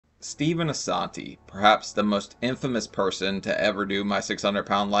Stephen Assanti, perhaps the most infamous person to ever do My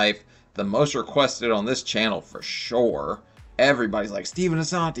 600-Pound Life, the most requested on this channel for sure. Everybody's like, Stephen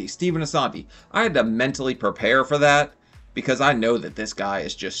Assanti, Stephen Assanti. I had to mentally prepare for that because I know that this guy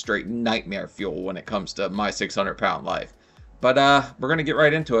is just straight nightmare fuel when it comes to My 600-Pound Life. But we're going to get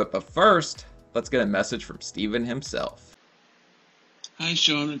right into it. But first, let's get a message from Stephen himself. Hi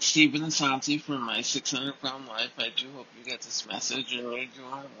Sean, it's Stephen Assanti from My 600-Pound Life. I do hope you get this message and you're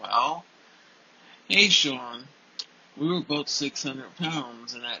doing well. Hey Sean, we were both 600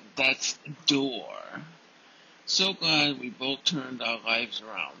 pounds and that's door. So glad we both turned our lives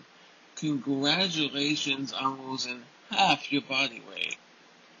around. Congratulations on losing half your body weight.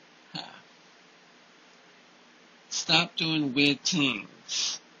 Half. Stop doing weird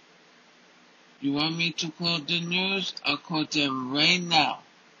things. You want me to quote the news? I'll quote them right now.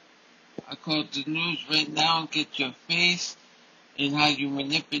 I'll quote the news right now and get your face and how you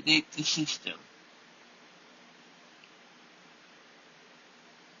manipulate the system.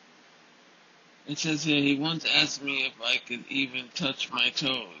 It says here, he once asked me if I could even touch my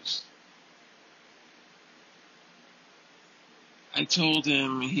toes. I told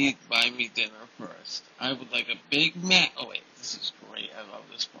him he'd buy me dinner first. I would like a Big Mac. Oh wait, this is great. I love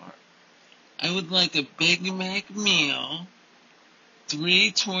this part. I would like a Big Mac meal,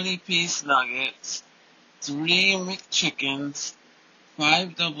 3 20-piece nuggets, 3 McChickens,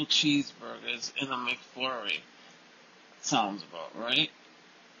 5 double cheeseburgers, and a McFlurry. Sounds about right.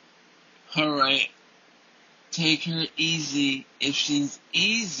 Alright. Take her easy. If she's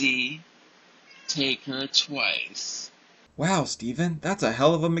easy, take her twice. Wow, Steven, that's a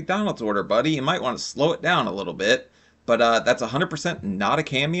hell of a McDonald's order, buddy. You might want to slow it down a little bit. But that's 100% not a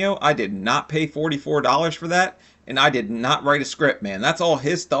cameo. I did not pay $44 for that, and I did not write a script, man. That's all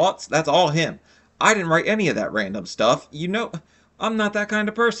his thoughts. That's all him. I didn't write any of that random stuff. You know, I'm not that kind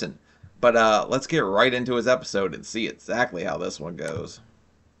of person. But let's get right into his episode and see exactly how this one goes.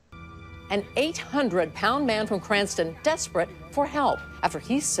 An 800-pound man from Cranston desperate for help after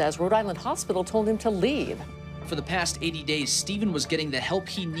he says Rhode Island Hospital told him to leave. For the past 80 days, Stephen was getting the help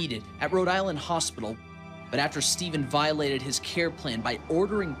he needed at Rhode Island Hospital. But after Stephen violated his care plan by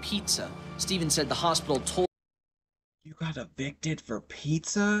ordering pizza, Stephen said the hospital told You got evicted for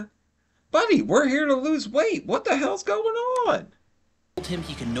pizza? Buddy, we're here to lose weight. What the hell's going on? him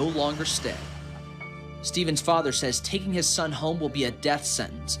he can no longer stay. Stephen's father says taking his son home will be a death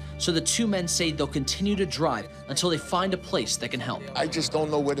sentence, so the two men say they'll continue to drive until they find a place that can help. I just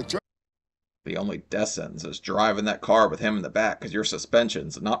don't know where to drive. The only death sentence is driving that car with him in the back because your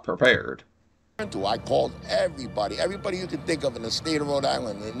suspension's not prepared. I called everybody you can think of in the state of Rhode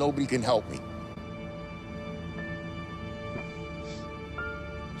Island, and nobody can help me.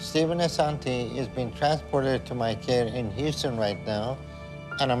 Stephen Assanti is being transported to my care in Houston right now,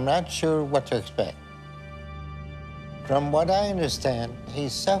 and I'm not sure what to expect. From what I understand, he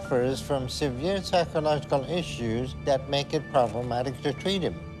suffers from severe psychological issues that make it problematic to treat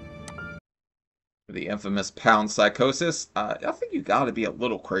him. The infamous pound psychosis, I think you gotta be a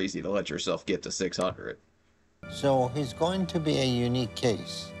little crazy to let yourself get to 600. So he's going to be a unique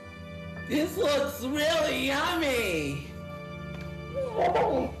case. This looks really yummy!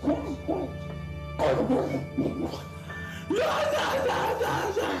 Oh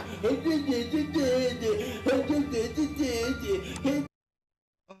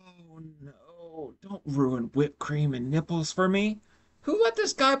no, don't ruin whipped cream and nipples for me. Who let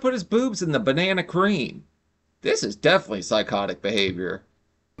this guy put his boobs in the banana cream? This is definitely psychotic behavior.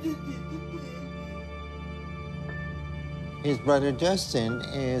 His brother Justin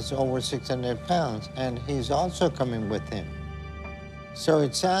is over 600 pounds, and he's also coming with him. So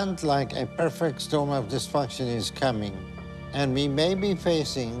it sounds like a perfect storm of dysfunction is coming, and we may be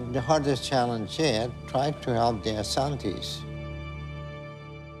facing the hardest challenge yet, trying to help the Assantis.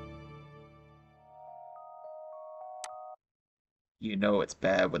 You know it's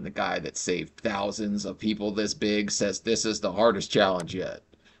bad when the guy that saved thousands of people this big says this is the hardest challenge yet.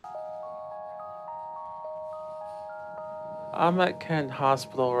 I'm at Kent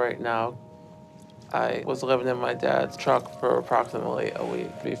Hospital right now. I was living in my dad's truck for approximately a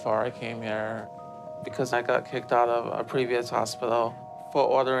week before I came here because I got kicked out of a previous hospital for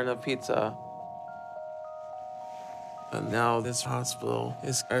ordering a pizza. And now this hospital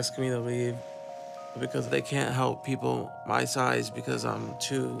is asking me to leave because they can't help people my size because I'm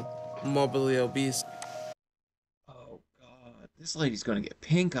too morbidly obese. Oh god, this lady's gonna get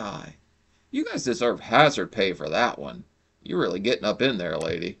pink eye. You guys deserve hazard pay for that one. You're really getting up in there,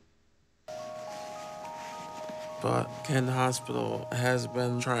 lady. But Ken Hospital has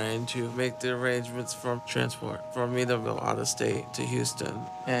been trying to make the arrangements for transport for me to go out of state to Houston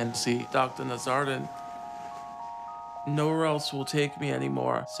and see Dr. Nazardin. Nowhere else will take me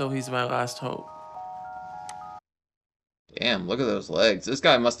anymore, so he's my last hope. Damn, look at those legs. This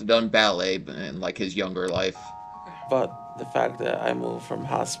guy must have done ballet in like his younger life. But the fact that I moved from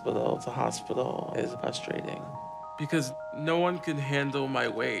hospital to hospital is frustrating because no one can handle my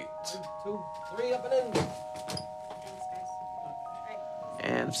weight. 1, 2, 3, up and in.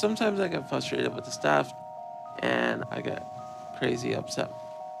 And sometimes I get frustrated with the staff and I get crazy upset.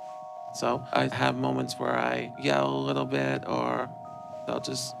 So I have moments where I yell a little bit or I'll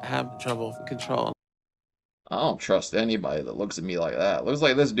just have trouble control. I don't trust anybody that looks at me like that. Looks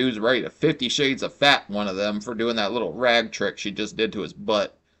like this dude's ready to 50 Shades of Fat one of them for doing that little rag trick she just did to his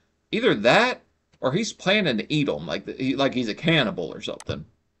butt. Either that, or he's planning to eat him like he's a cannibal or something.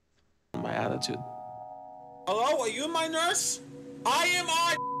 My attitude. Hello, are you my nurse? I am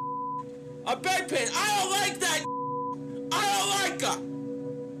on a bedpan. I don't like that. I don't like her.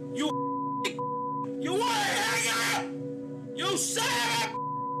 You want to hang her? You son of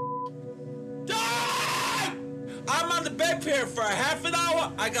a... Die! I'm on the bedpan for a half an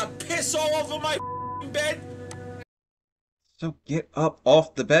hour. I got piss all over my bed. So get up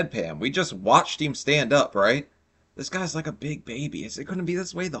off the bedpan. We just watched him stand up, right? This guy's like a big baby. Is it going to be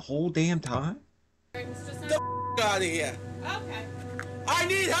this way the whole damn time? Get the out of here. Okay. I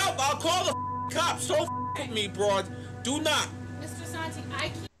need help. I'll call the cops. Don't with me, broad. Do not. Mr. Santi, I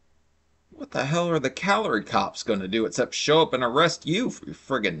can't. What the hell are the calorie cops going to do except show up and arrest you, you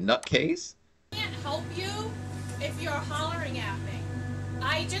friggin' nutcase? Can't help you if you're hollering at me.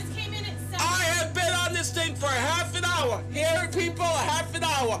 I just came in at 7. I have been on this thing for a half an hour. Hearing people a half an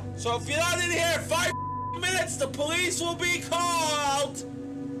hour. So if you're not in here in 5 minutes, the police will be called.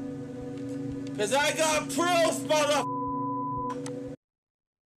 Because I got proof, mother...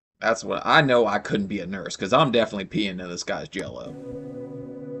 That's what I know. I couldn't be a nurse because I'm definitely peeing in this guy's jello.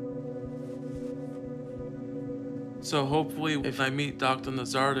 So hopefully if I meet Dr.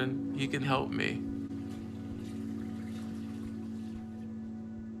 Nazardin, he can help me.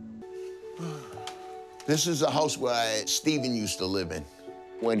 This is a house where Steven used to live in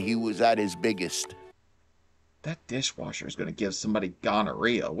when he was at his biggest. That dishwasher is going to give somebody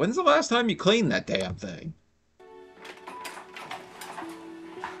gonorrhea. When's the last time you cleaned that damn thing?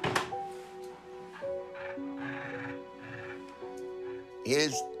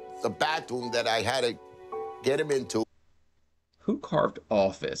 Here's the bathroom that I had to get him into. Who carved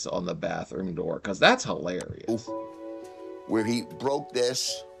office on the bathroom door? Because that's hilarious. Where he broke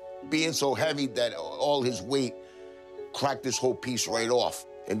this, being so heavy that all his weight cracked this whole piece right off.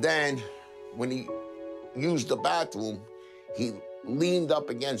 And then when he used the bathroom, he leaned up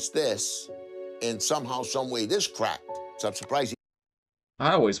against this and somehow, some way, this cracked. So I'm surprised.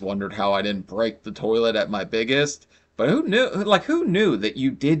 I always wondered how I didn't break the toilet at my biggest. But who knew, who knew that you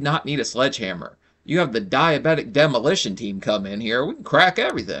did not need a sledgehammer? You have the diabetic demolition team come in here. We can crack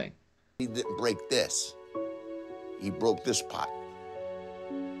everything. He didn't break this. He broke this pot.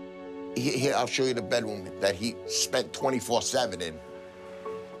 Here, I'll show you the bedroom that he spent 24/7 in.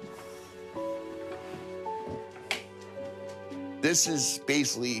 This is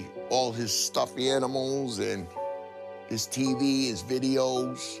basically all his stuffed animals and his TV, his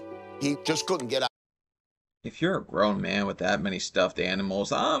videos. He just couldn't get out. If you're a grown man with that many stuffed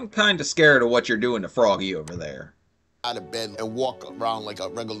animals, I'm kind of scared of what you're doing to Froggy over there. Out of bed and walk around like a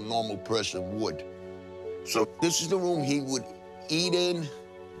regular normal person would. So this is the room he would eat in.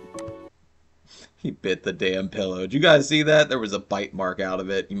 He bit the damn pillow. Did you guys see that? There was a bite mark out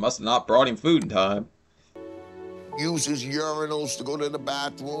of it. You must have not brought him food in time. Use his urinals to go to the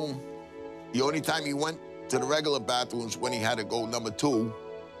bathroom. The only time he went to the regular bathrooms when he had to go number 2.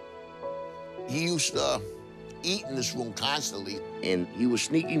 He used to eat in this room constantly. And he was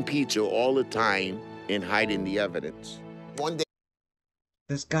sneaking pizza all the time and hiding the evidence. One day,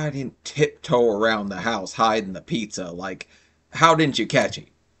 This guy didn't tiptoe around the house hiding the pizza. Like, how didn't you catch him?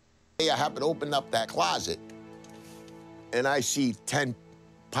 I happened to open up that closet and I see 10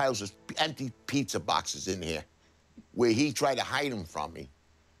 piles of empty pizza boxes in here where he tried to hide them from me.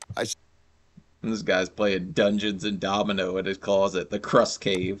 And this guy's playing Dungeons and Domino in his closet, the crust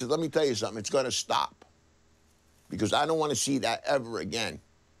cave. Let me tell you something, it's gonna stop because I don't want to see that ever again.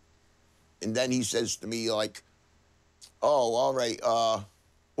 And then he says to me like, oh, all right,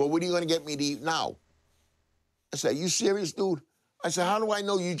 well, what are you gonna get me to eat now? I said, you serious, dude? I said, how do I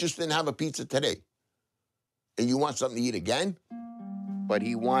know you just didn't have a pizza today? And you want something to eat again? But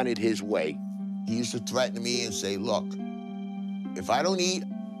he wanted his way. He used to threaten me and say, look, if I don't eat,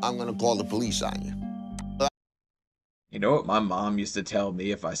 I'm gonna call the police on you. You know what my mom used to tell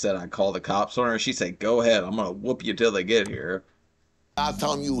me if I said I'd call the cops on her? She'd say, "Go ahead, I'm gonna whoop you till they get here." I'll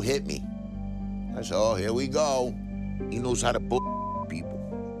tell him you hit me. I said, oh, here we go. He knows how to bull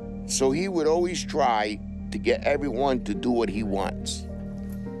people. So he would always try to get everyone to do what he wants.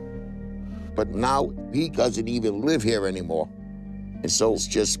 But now he doesn't even live here anymore. And so it's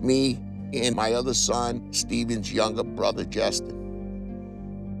just me and my other son, Steven's younger brother, Justin.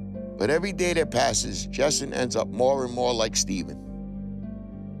 But every day that passes, Justin ends up more and more like Steven.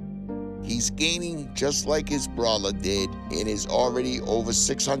 He's gaining just like his brother did and is already over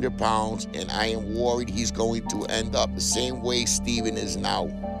 600 pounds, and I am worried he's going to end up the same way Steven is now.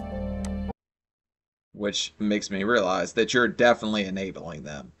 Which makes me realize that you're definitely enabling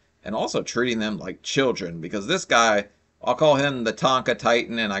them and also treating them like children, because this guy, I'll call him the Tonka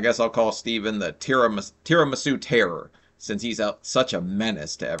Titan, and I guess I'll call Steven the Tiramisu Terror, since he's such a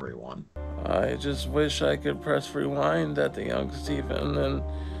menace to everyone. I just wish I could press rewind at the young Steven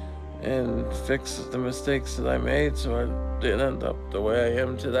and fix the mistakes that I made so I didn't end up the way I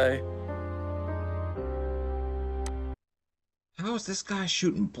am today. How is this guy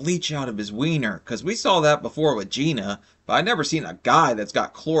shooting bleach out of his wiener? Because we saw that before with Gina, but I've never seen a guy that's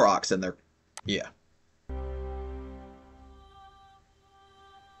got Clorox in their... Yeah.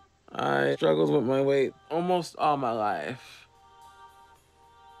 I struggled with my weight almost all my life.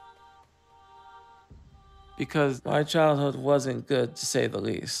 Because my childhood wasn't good, to say the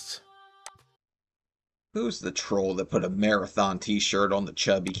least. Who's the troll that put a marathon t-shirt on the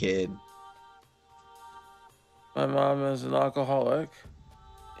chubby kid? My mom is an alcoholic,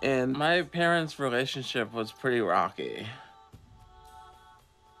 and my parents' relationship was pretty rocky.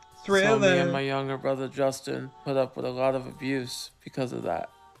 So me and my younger brother Justin put up with a lot of abuse because of that.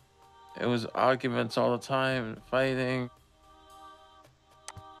 It was arguments all the time, fighting.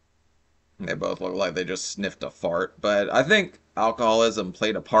 They both look like they just sniffed a fart, but I think alcoholism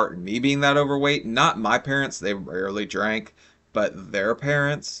played a part in me being that overweight. Not my parents, they rarely drank, but their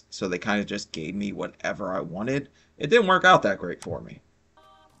parents, so they kind of just gave me whatever I wanted. It didn't work out that great for me.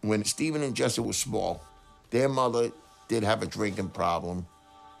 When Steven and Justin were small, their mother did have a drinking problem,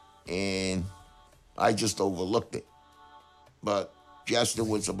 and I just overlooked it. But Justin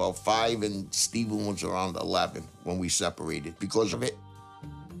was about 5 and Steven was around 11 when we separated because of it.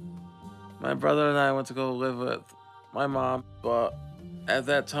 My brother and I went to go live with my mom, but at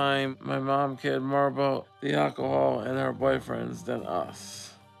that time, my mom cared more about the alcohol and her boyfriends than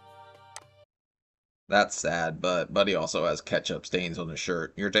us. That's sad, but Buddy also has ketchup stains on his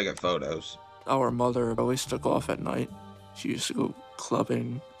shirt. You're taking photos. Our mother always took off at night. She used to go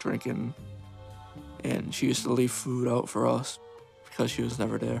clubbing, drinking, and she used to leave food out for us because she was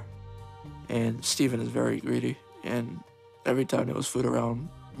never there. And Steven is very greedy, and every time there was food around,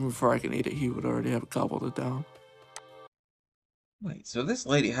 before I can eat it, he would already have gobbled it down. Wait, so this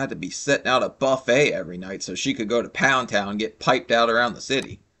lady had to be setting out a buffet every night so she could go to Pound Town and get piped out around the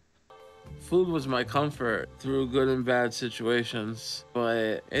city. Food was my comfort through good and bad situations,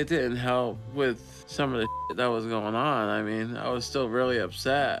 but it didn't help with some of the shit that was going on. I mean, I was still really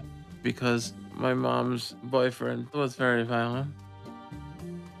upset because my mom's boyfriend was very violent.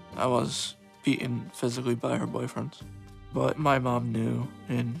 I was beaten physically by her boyfriends, but my mom knew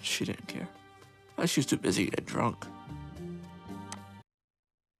and she didn't care. She was too busy to get drunk.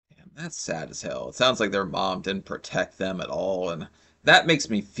 Damn, that's sad as hell. It sounds like their mom didn't protect them at all, and that makes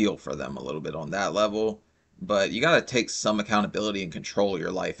me feel for them a little bit on that level. But you gotta take some accountability and control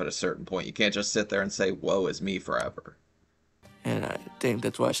your life at a certain point. You can't just sit there and say, woe is me forever. And I think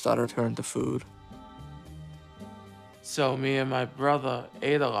that's why I started turning to food. So me and my brother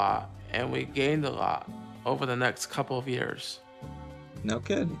ate a lot, and we gained a lot over the next couple of years. No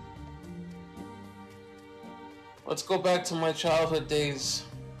kidding. Let's go back to my childhood days.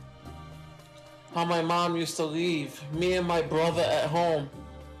 How my mom used to leave me and my brother at home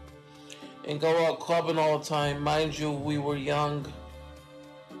and go out clubbing all the time. Mind you, we were young.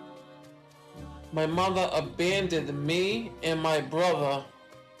 My mother abandoned me and my brother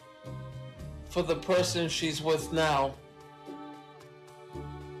for the person she's with now.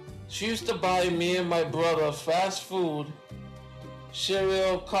 She used to buy me and my brother fast food,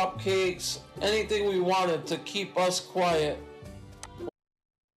 cereal, cupcakes, anything we wanted to keep us quiet.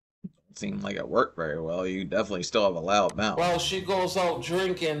 Seemed like it worked very well. You definitely still have a loud mouth. While she goes out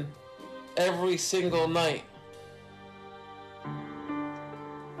drinking every single night.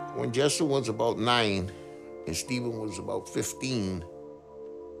 When Justin was about 9 and Steven was about 15,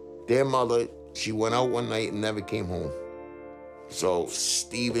 their mother, she went out one night and never came home. So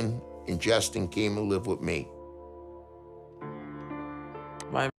Steven and Justin came and lived with me.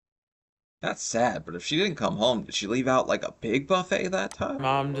 That's sad, but if she didn't come home, did she leave out like a big buffet that time?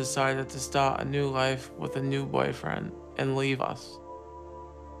 Mom decided to start a new life with a new boyfriend and leave us.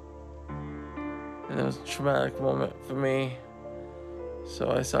 And it was a traumatic moment for me.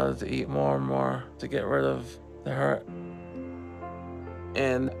 So I started to eat more and more to get rid of the hurt.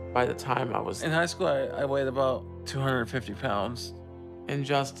 And by the time I was in high school, I weighed about 250 pounds. And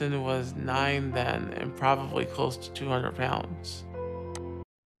Justin was 9 then and probably close to 200 pounds.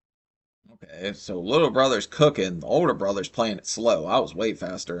 Okay, so little brother's cooking, the older brother's playing it slow. I was way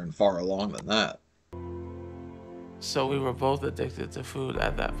faster and far along than that. So we were both addicted to food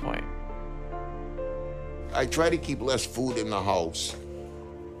at that point. I try to keep less food in the house,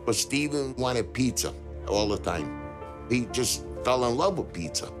 but Steven wanted pizza all the time. He just fell in love with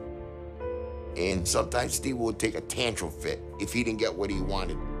pizza. And sometimes Steven would take a tantrum fit if he didn't get what he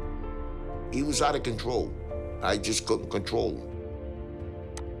wanted. He was out of control. I just couldn't control him.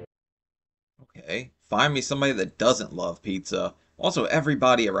 Okay, find me somebody that doesn't love pizza. Also,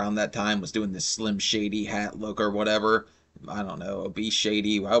 everybody around that time was doing this Slim Shady hat look or whatever. I don't know, obese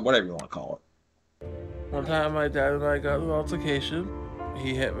shady, whatever you want to call it. One time my dad and I got in an altercation.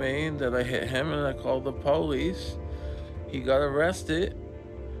 He hit me, and then I hit him, and I called the police. He got arrested,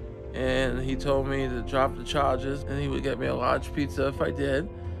 and he told me to drop the charges, and he would get me a large pizza if I did,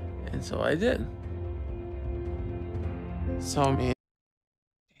 and so I did. So me.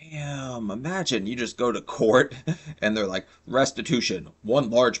 Damn, imagine you just go to court and they're like, restitution, 1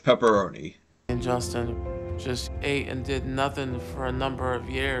 large pepperoni. And Justin just ate and did nothing for a number of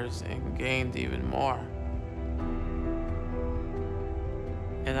years and gained even more.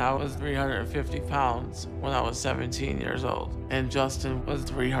 And I was 350 pounds when I was 17 years old. And Justin was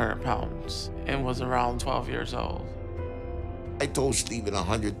 300 pounds and was around 12 years old. I told Steven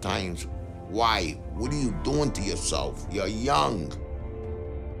 100 times, why? What are you doing to yourself? You're young.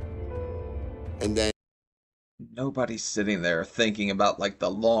 And then Nobody's sitting there thinking about like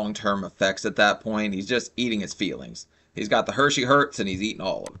the long-term effects at that point. He's just eating his feelings. He's got the Hershey Hurts and he's eating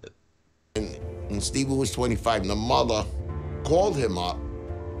all of it. and Steven was 25, and the mother called him up,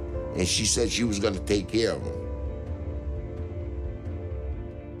 and she said she was going to take care of him.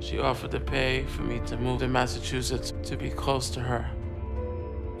 She offered to pay for me to move to Massachusetts to be close to her.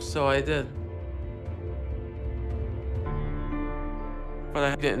 So I did. But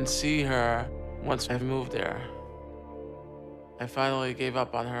I didn't see her once I moved there. I finally gave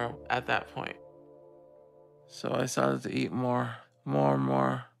up on her at that point. So I started to eat more and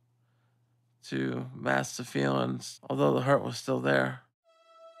more to mask the feelings, although the hurt was still there.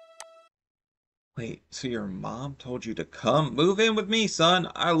 Wait, so your mom told you to come move in with me, son?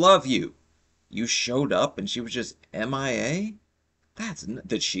 I love you. You showed up and she was just MIA?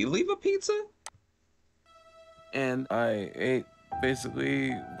 Did she leave a pizza? And I ate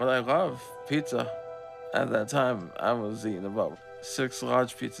basically what I love, pizza. At that time, I was eating about 6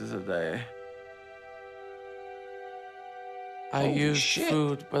 large pizzas a day. I used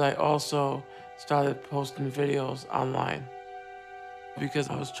food, but I also started posting videos online because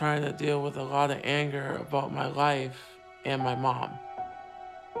I was trying to deal with a lot of anger about my life and my mom.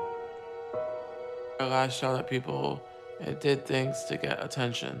 I lashed out at people and did things to get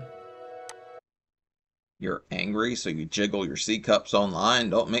attention. You're angry, so you jiggle your C-cups online.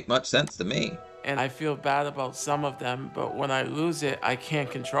 Don't make much sense to me. And I feel bad about some of them, but when I lose it, I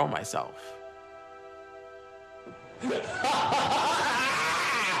can't control myself.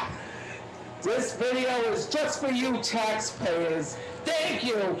 This video is just for you taxpayers. Thank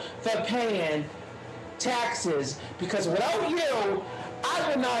you for paying taxes, because without you, I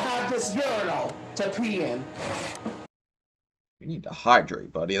would not have this urinal to pee in. You need to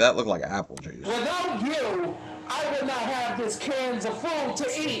hydrate, buddy. That looked like apple juice. Without you, I would not have this cans of food to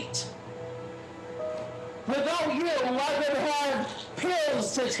eat. Without you, I would have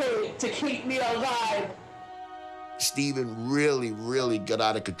pills to take to keep me alive. Steven really got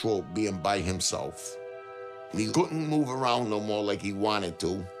out of control being by himself. He couldn't move around no more like he wanted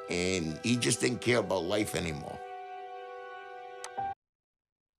to, and he just didn't care about life anymore. I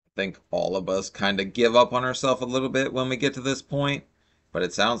think all of us kind of give up on ourselves a little bit when we get to this point, but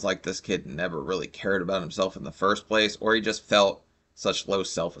it sounds like this kid never really cared about himself in the first place, or he just felt such low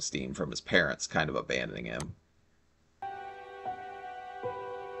self-esteem from his parents kind of abandoning him.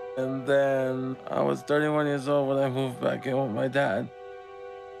 And then I was 31 years old when I moved back in with my dad.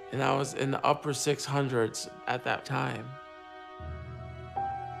 And I was in the upper 600s at that time.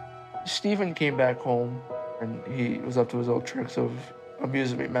 Steven came back home, and he was up to his old tricks of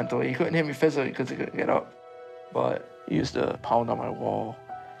abusing me mentally. He couldn't hit me physically because he couldn't get up, but he used to pound on my wall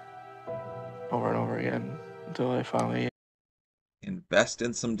over and over again until I finally Invest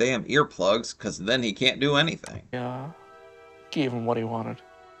in some damn earplugs, because then he can't do anything. Yeah, gave him what he wanted.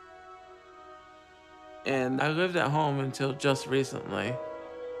 And I lived at home until just recently.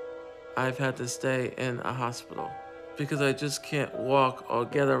 I've had to stay in a hospital because I just can't walk or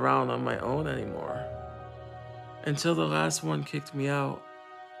get around on my own anymore. Until the last one kicked me out.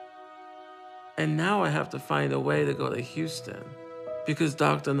 And now I have to find a way to go to Houston because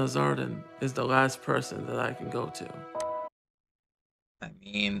Dr. Nazardin is the last person that I can go to. I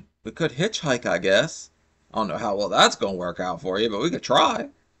mean, we could hitchhike, I guess. I don't know how well that's going to work out for you, but we could try.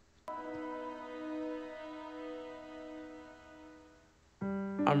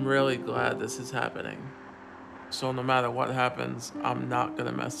 I'm really glad this is happening. So no matter what happens, I'm not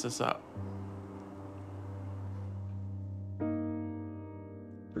gonna mess this up.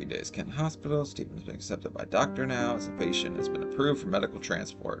 3 days Kent Hospital. Stephen's been accepted by doctor now. As a patient has been approved for medical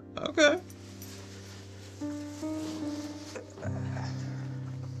transport. Okay.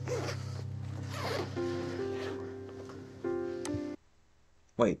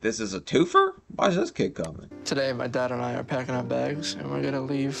 Wait, this is a twofer? Why is this kid coming? Today, my dad and I are packing our bags, and we're gonna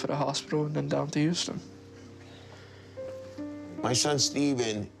leave for the hospital and then down to Houston. My son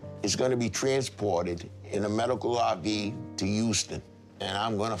Steven is going to be transported in a medical RV to Houston, and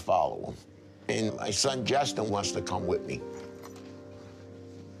I'm going to follow him. And my son Justin wants to come with me.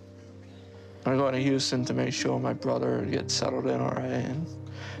 I'm going to Houston to make sure my brother gets settled in all right, and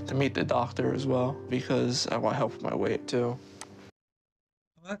to meet the doctor as well, because I want help with my weight, too.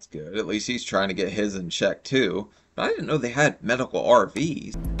 Well, that's good. At least he's trying to get his in check, too. But I didn't know they had medical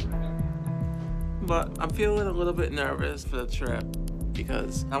RVs. But I'm feeling a little bit nervous for the trip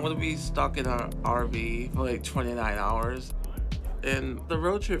because I'm gonna be stuck in an RV for like 29 hours. And the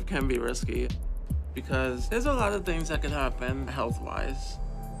road trip can be risky because there's a lot of things that can happen health-wise.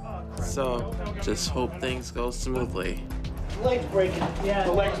 So just hope things go smoothly. The leg's breaking. Yeah,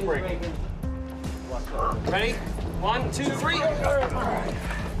 the leg's breaking. Ready? 1, 2, 3.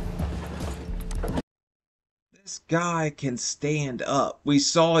 This guy can stand up. We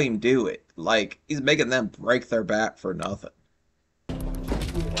saw him do it. Like, he's making them break their back for nothing.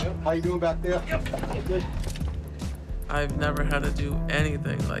 How you doing back there? Good. I've never had to do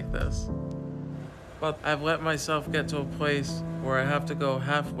anything like this. But I've let myself get to a place where I have to go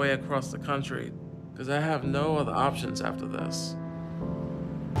halfway across the country because I have no other options after this.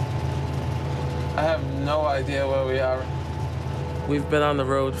 I have no idea where we are. We've been on the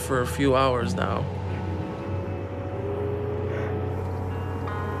road for a few hours now.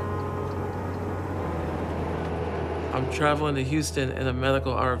 I'm traveling to Houston in a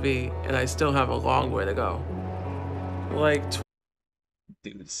medical RV, and I still have a long way to go. Like,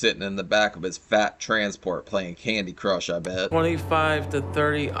 Dude sitting in the back of his fat transport playing Candy Crush, I bet. 25 to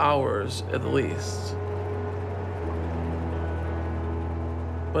 30 hours at least.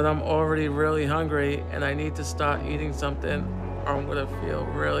 But I'm already really hungry, and I need to start eating something, or I'm gonna feel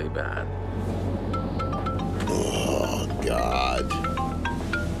really bad. Oh, God.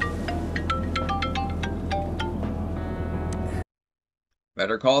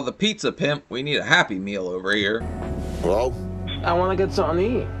 Better call the pizza pimp. We need a Happy Meal over here. Hello? I want to get something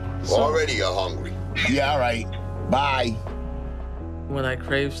to eat. Already you're hungry. Yeah, all right. Bye. When I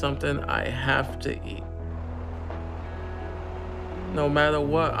crave something, I have to eat. No matter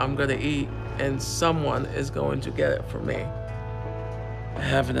what, I'm gonna eat, and someone is going to get it for me. I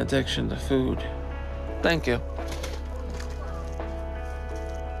have an addiction to food. Thank you.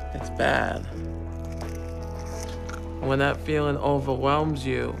 It's bad. When that feeling overwhelms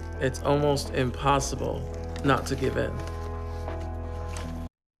you, it's almost impossible not to give in.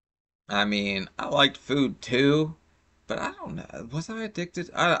 I mean, I liked food too, but I don't know. Was I addicted?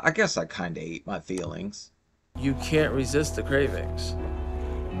 I guess I kind of ate my feelings. You can't resist the cravings.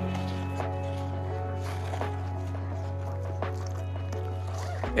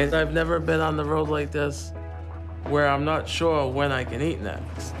 And I've never been on the road like this where I'm not sure when I can eat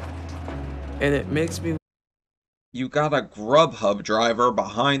next. And it makes me You got a Grubhub driver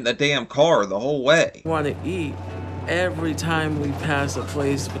behind the damn car the whole way. want to eat every time we pass a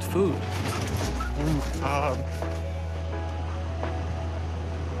place with food.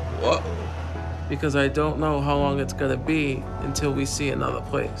 Whoa. Because I don't know how long it's gonna be until we see another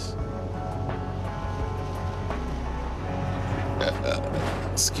place.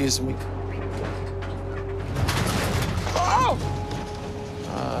 Excuse me. Oh!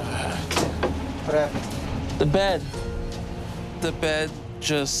 What happened? The bed. The bed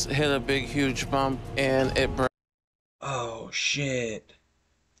just hit a big, huge bump and it broke. Oh shit.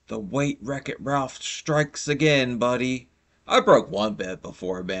 The weight Wreck-It Ralph strikes again, buddy. I broke one bed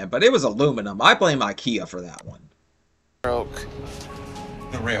before, man, but it was aluminum. I blame IKEA for that one. broke.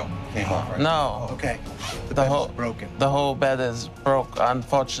 The rail came off, right? No. Oh, okay. The whole broken. The whole bed is broke,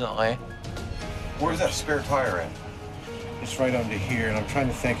 unfortunately. Where's that spare tire at? It's right under here, and I'm trying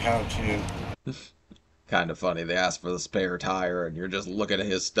to think how to... Kind of funny. They asked for the spare tire, and you're just looking at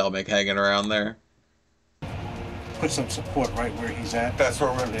his stomach hanging around there. Put some support right where he's at. That's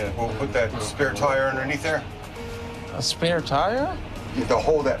what we're gonna do. We'll put that spare tire underneath there. A spare tire? You have to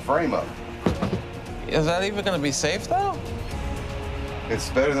hold that frame up. Is that even gonna be safe though? It's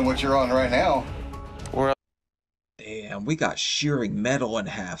better than what you're on right now. Damn, we got shearing metal in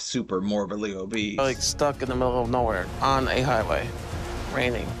half, super morbidly obese. Like stuck in the middle of nowhere on a highway,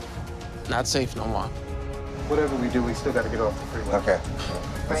 raining. Not safe no more. Whatever we do, we still got to get off the freeway. Okay.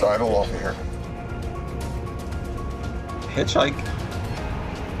 Let's idle off of here. Hitchhike.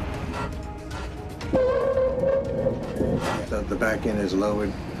 The back end is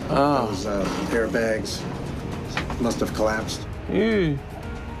lowered. Oh. Those airbags must have collapsed. Ew.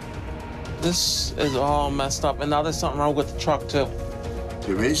 This is all messed up, and now there's something wrong with the truck too.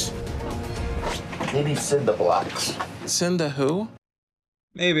 There is? Maybe cinder blocks. Cinder who?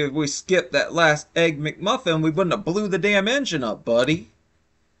 Maybe if we skipped that last Egg McMuffin, we wouldn't have blew the damn engine up, buddy.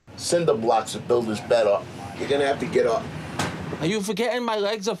 Cinder blocks that build this bed up. You're gonna have to get up. Are you forgetting my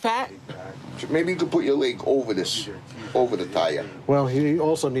legs are fat? Maybe you could put your leg over this, over the tire. Well, he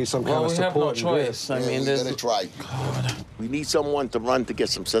also needs some kind of support. Well, we have no choice. I mean, we're gonna try. God. We need someone to run to get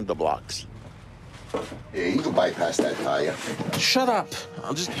some cinder blocks. Yeah, you can bypass that tire. Shut up.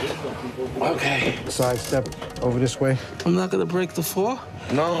 I'll just... Okay. Sidestep over this way. I'm not gonna break the floor?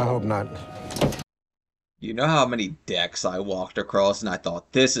 No. I hope not. You know how many decks I walked across and I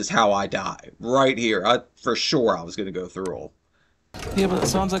thought, this is how I die. Right here. For sure I was gonna go through all. Yeah, but it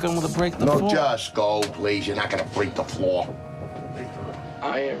sounds like I'm gonna break the floor. No, just go, please. You're not gonna break the floor.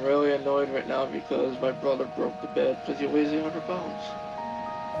 I am really annoyed right now because my brother broke the bed because he weighs 800 pounds.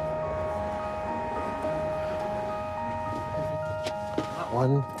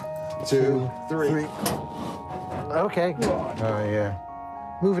 One, two, three. Okay. Oh, yeah.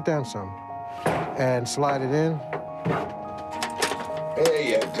 Move it down some. And slide it in. There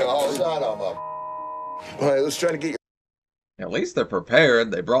you go. Son of a... All right, let's try to get your... At least they're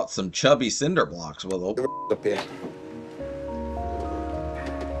prepared. They brought some chubby cinder blocks with them. Up here.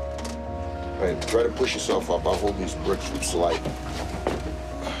 All right, try to push yourself up. I'll hold these bricks with slide.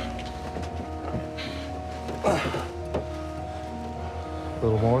 A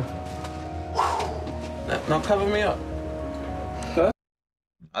little more. Now cover me up. Huh?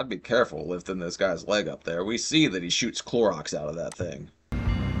 I'd be careful lifting this guy's leg up there. We see that he shoots Clorox out of that thing.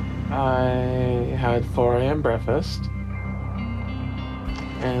 I had 4 a.m. breakfast.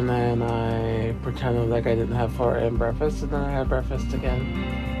 And then I pretended like I didn't have 4 a.m. breakfast, and then I had breakfast again.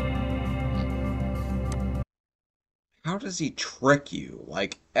 How does he trick you?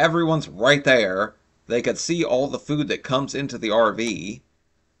 Like, everyone's right there. They could see all the food that comes into the RV.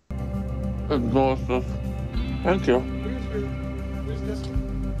 Delicious. Thank you.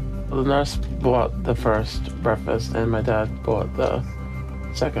 The nurse bought the first breakfast, and my dad bought the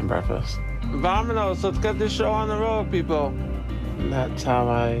second breakfast. Vamonos, let's get this show on the road, people. And that's how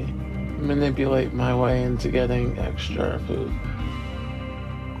I manipulate my way into getting extra food.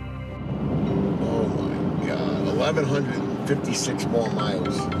 Oh my God, 1,156 more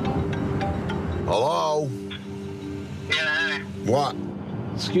miles. Hello? Yeah. What?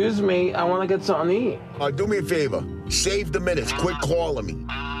 Excuse me, I want to get something to eat. Do me a favor. Save the minutes. Quit calling me.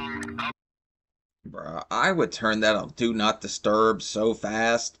 Bruh, I would turn that on Do Not Disturb so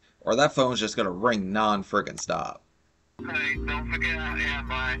fast, or that phone's just gonna ring non-friggin' stop. Hey, don't forget. Yeah,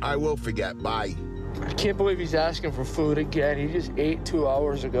 bye. I will forget. Bye. I can't believe he's asking for food again. He just ate 2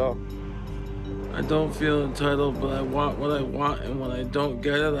 hours ago. I don't feel entitled, but I want what I want, and when I don't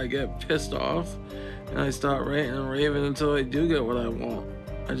get it, I get pissed off, and I start ranting and raving until I do get what I want.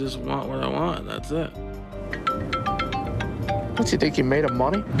 I just want what I want, that's it. Don't you think you made him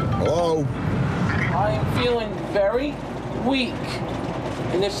money? Hello? I am feeling very weak,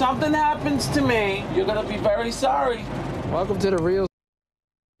 and if something happens to me, you're gonna be very sorry. Welcome to the real...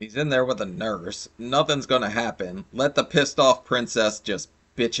 He's in there with a nurse. Nothing's gonna happen. Let the pissed off princess just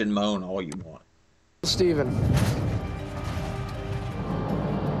bitch and moan all you want. Steven.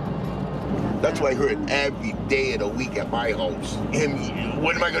 That's what I heard every day of the week at my house. Him,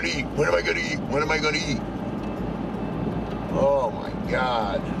 when am I gonna eat? When am I gonna eat? When am I gonna eat? Oh my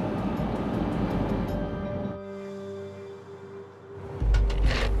God.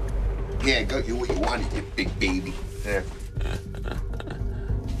 Yeah, I got you what you wanted, you big baby. Yeah.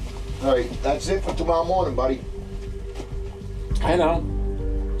 All right, that's it for tomorrow morning, buddy. I know.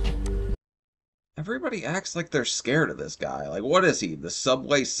 Everybody acts like they're scared of this guy. Like, what is he, the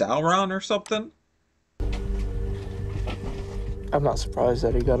Subway Sauron or something? I'm not surprised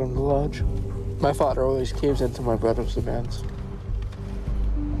that he got him to lodge. My father always caves into my brother's demands.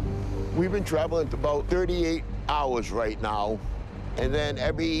 We've been traveling about 38 hours right now. And then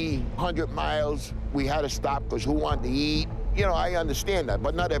every 100 miles, we had to stop because who wanted to eat? You know, I understand that,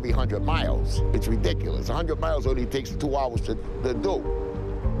 but not every 100 miles. It's ridiculous. 100 miles only takes 2 hours to do.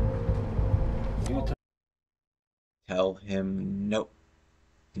 Tell him no.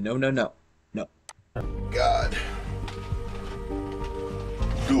 No, no, no. No. God.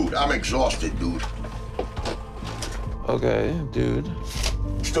 Dude, I'm exhausted, dude. Okay, dude.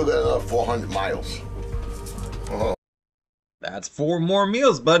 Still got another 400 miles. That's 4 more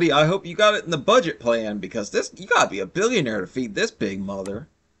meals, buddy. I hope you got it in the budget plan, because you gotta be a billionaire to feed this big mother.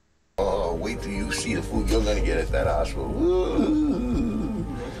 Oh, wait till you see the food you're gonna get at that hospital.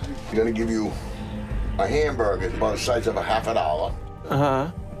 They're gonna give you a hamburger about the size of a $50.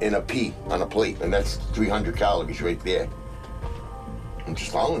 And a pea on a plate, and that's 300 calories right there. I'm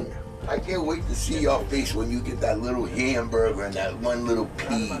just telling you. I can't wait to see your face when you get that little hamburger and that one little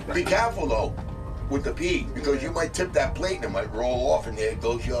pea. Be careful though with the pea, because you might tip that plate and it might roll off, and there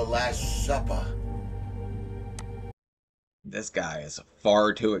goes your last supper. This guy is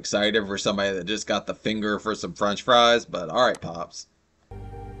far too excited for somebody that just got the finger for some French fries, but alright, Pops.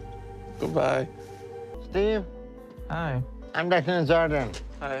 Goodbye. Steve? Hi. I'm Dr. Nazardan.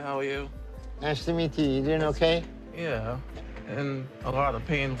 Hi, how are you? Nice to meet you. You doing okay? Yeah. In a lot of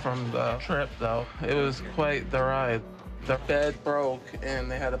pain from the trip, though. It was quite the ride. The bed broke,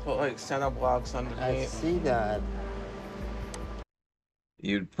 and they had to put, like, center blocks underneath. I see that.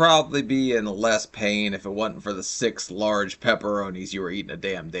 You'd probably be in less pain if it wasn't for the 6 large pepperonis you were eating a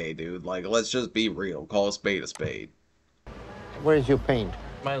damn day, dude. Like, let's just be real. Call a spade a spade. Where's your pain?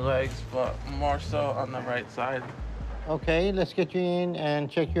 My legs, but more so on the right side. Okay, let's get you in and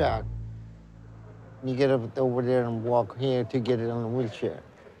check you out. You get up over there and walk here to get it on the wheelchair.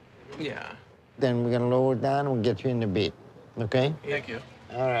 Yeah. Then we're gonna lower it down and we'll get you in the bed, okay? Thank you.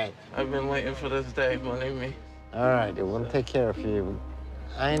 All right. I've been waiting for this day, believe me. All right, we'll take care of you.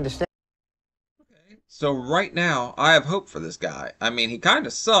 I understand. So right now, I have hope for this guy. I mean, he kind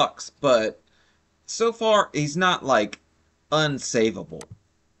of sucks, but so far, he's not, like, unsavable.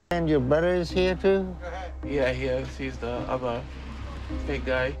 And your brother is here, too? Yeah, he is. He's the other big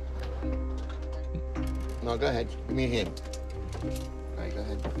guy. No, go ahead. Give me a hand. All right, go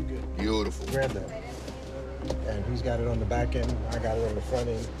ahead. Good. Beautiful. Grab that. And he's got it on the back end. I got it on the front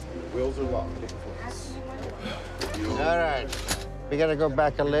end. Wheels are locked. All right. We gotta go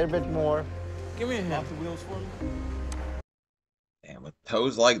back a little bit more. Give me a hand. Lock the wheels for me. And with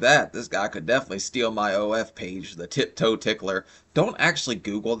toes like that, this guy could definitely steal my OF page, the tiptoe tickler. Don't actually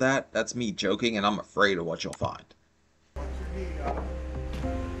Google that. That's me joking, and I'm afraid of what you'll find.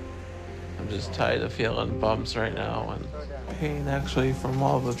 I'm just tired of feeling bumps right now and pain actually from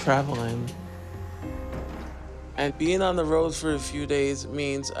all the traveling. And being on the road for a few days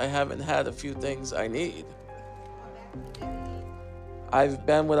means I haven't had a few things I need. I've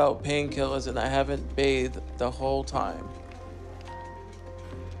been without painkillers and I haven't bathed the whole time.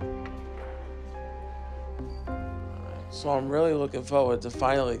 So I'm really looking forward to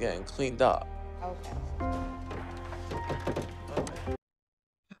finally getting cleaned up.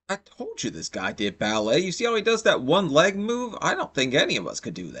 I told you this guy did ballet. You see how he does that one leg move? I don't think any of us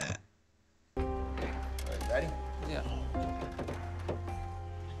could do that. Ready? Yeah.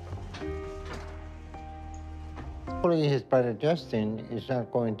 Hopefully his brother Justin is not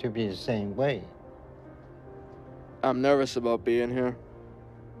going to be the same way. I'm nervous about being here.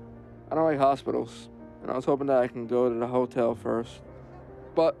 I don't like hospitals, and I was hoping that I can go to the hotel first.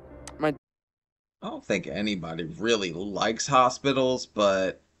 But I don't think anybody really likes hospitals,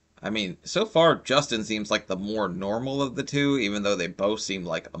 but I mean, so far Justin seems like the more normal of the two, even though they both seem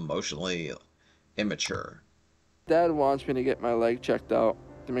like emotionally immature. Dad wants me to get my leg checked out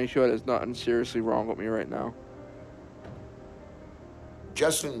to make sure there's nothing seriously wrong with me right now.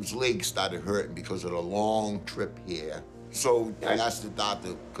 Justin's leg started hurting because of the long trip here. So I asked the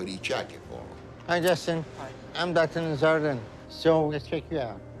doctor, could he check it for him? Hi, Justin. Hi. I'm Dr. Nazardan. So let's check you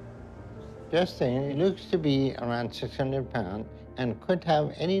out. Justin looks to be around 600 pounds and could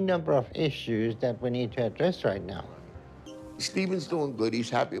have any number of issues that we need to address right now. Steven's doing good. He's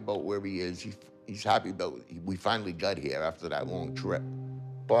happy about where he is. He's happy that we finally got here after that long trip.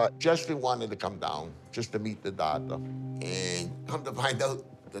 But Justin wanted to come down just to meet the doctor. And come to find out,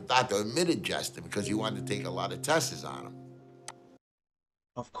 the doctor admitted Justin because he wanted to take a lot of tests on him.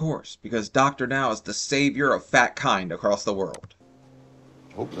 Of course, because Dr. Now is the savior of fat kind across the world.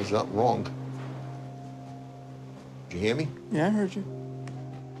 Hope there's nothing wrong. Did you hear me? Yeah, I heard you.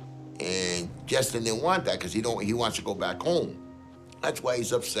 And Justin didn't want that because he wants to go back home. That's why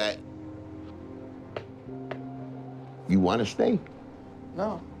he's upset. You want to stay?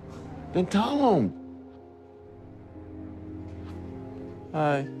 No. Then tell him.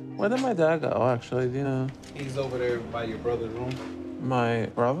 Hi. Where did my dad go, actually? Do you know? He's over there by your brother's room. My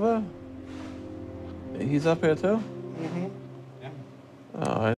brother? He's up here too? Mm-hmm. Yeah.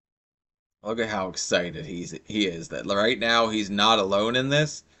 Oh, Look at how excited he is that right now he's not alone in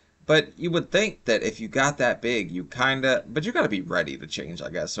this. But you would think that if you got that big, but you got to be ready to change, I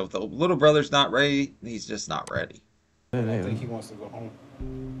guess. So if the little brother's not ready, he's just not ready. I don't think he wants to go home.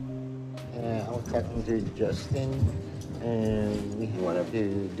 I was talking to Justin, and we wanted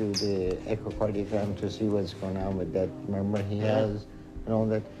to do the echocardiogram to see what's going on with that memory he has and all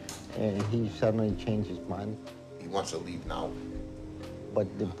that. And he suddenly changed his mind. He wants to leave now. But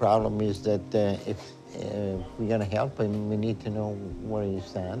the problem is that if we're going to help him, we need to know where he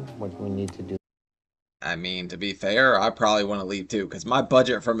stands, what we need to do. I mean, to be fair, I probably want to leave too, because my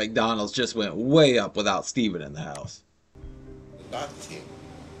budget for McDonald's just went way up without Steven in the house. The doctor's here.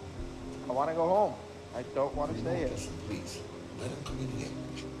 I want to go home. I don't want to stay here. Please, let him come in here.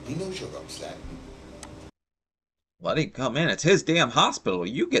 He knows you're upset. Let him come in. It's his damn hospital.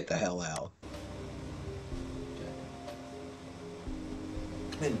 You get the hell out.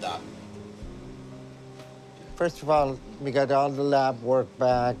 Come in, Doc. First of all, we got all the lab work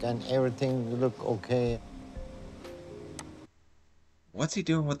back and everything look okay. What's he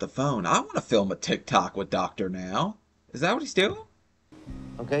doing with the phone? I want to film a TikTok with Doctor now. Is that what he's doing?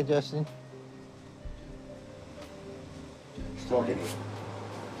 Okay, Justin?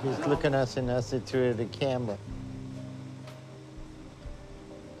 He's looking us in us through the camera.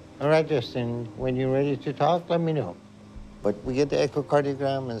 All right, Justin, when you're ready to talk, let me know. But we get the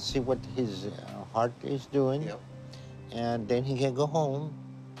echocardiogram and see what his heart is doing. Yep. And then he can go home,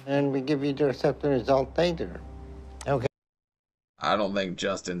 and we give you the receptor result later. Okay. I don't think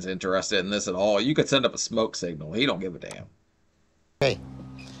Justin's interested in this at all. You could send up a smoke signal. He don't give a damn. Okay.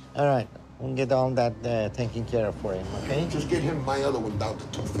 All right. We'll get all that taken care of for him, okay? Just get him my other one down to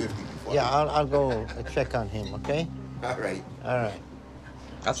 250 before. Yeah, I'll go check on him, okay? All right. All right.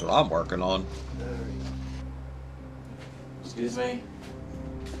 That's what I'm working on. excuse me?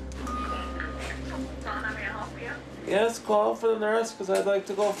 Yes, call for the nurse, because I'd like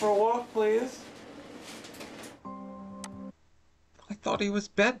to go for a walk, please. I thought he was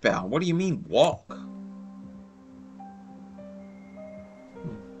bedbound. What do you mean, walk?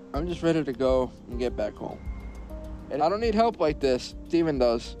 I'm just ready to go and get back home. And I don't need help like this. Steven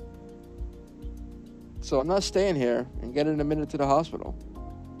does. So I'm not staying here and getting admitted to the hospital.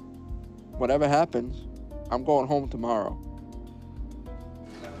 Whatever happens, I'm going home tomorrow.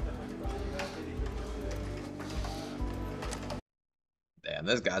 Damn,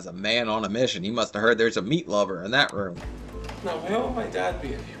 this guy's a man on a mission. He must have heard there's a meat lover in that room. Now, where will my dad be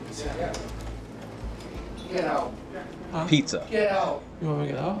if he was here? Get out. Huh? Pizza. Get out. You want me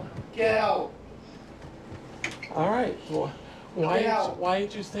to get out? Get out. All right. Well, Get out. why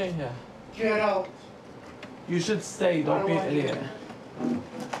did you stay here? Get out. You should stay. Don't be an idiot.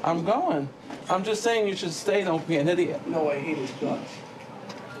 I'm going. I'm just saying you should stay. Don't be an idiot. No, I hate his guts.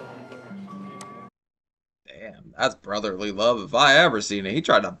 Damn, that's brotherly love if I ever seen it. He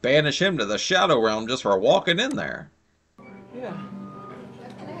tried to banish him to the shadow realm just for walking in there. Yeah.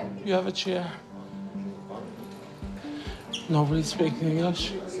 You have a chair. Nobody's speaking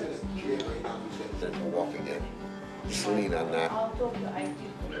English. Walk again. Just lean on that.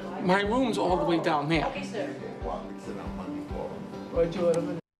 My room's all the way down there.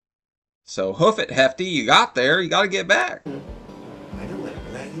 So hoof it, Hefty. You got there. You got to get back. I don't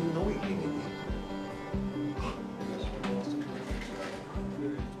even know he came in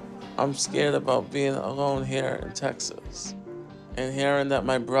here. I'm scared about being alone here in Texas. And hearing that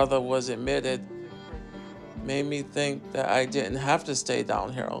my brother was admitted made me think that I didn't have to stay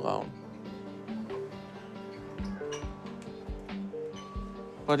down here alone.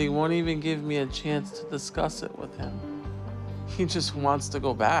 But he won't even give me a chance to discuss it with him. He just wants to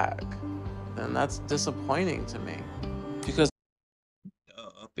go back. And that's disappointing to me.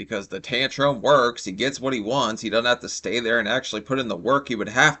 Because the tantrum works. He gets what he wants. He doesn't have to stay there and actually put in the work he would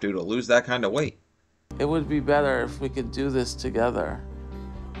have to lose that kind of weight. It would be better if we could do this together.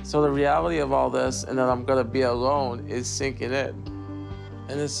 So the reality of all this, and that I'm gonna be alone, is sinking in.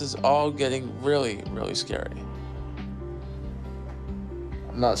 And this is all getting really, really scary.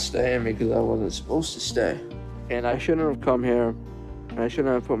 I'm not staying because I wasn't supposed to stay. And I shouldn't have come here, and I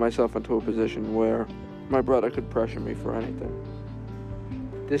shouldn't have put myself into a position where my brother could pressure me for anything.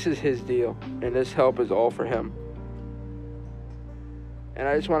 This is his deal, and this help is all for him. And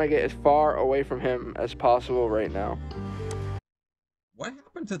I just want to get as far away from him as possible right now. What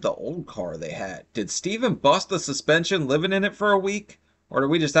happened to the old car they had? Did Steven bust the suspension living in it for a week? Or do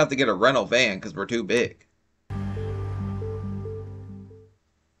we just have to get a rental van because we're too big?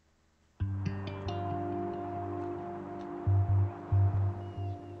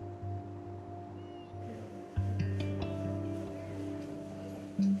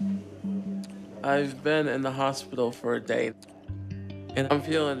 I've been in the hospital for a day, and I'm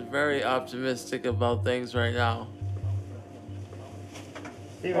feeling very optimistic about things right now.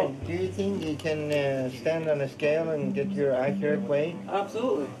 Steven, do you think you can stand on a scale and get your accurate weight?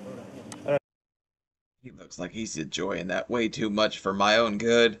 Absolutely. He looks like he's enjoying that way too much for my own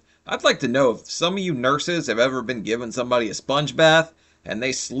good. I'd like to know if some of you nurses have ever been giving somebody a sponge bath and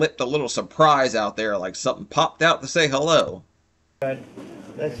they slipped a little surprise out there, like something popped out to say hello. But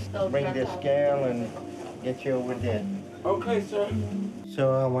let's bring the scale and get you over there. Okay, sir.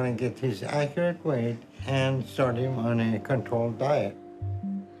 So I want to get his accurate weight and start him on a controlled diet.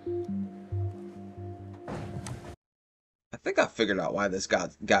 I think I figured out why this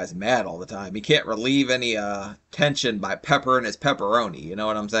guy's mad all the time. He can't relieve any tension by peppering his pepperoni. You know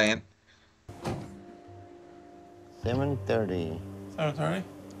what I'm saying? 7:30. 7:30?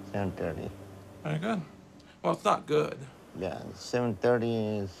 7:30. Very good. Well, it's not good. Yeah,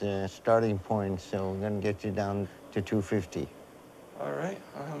 7:30 is a starting point, so we're going to get you down to 250. All right,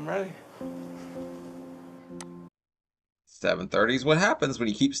 I'm ready. 7:30 is what happens when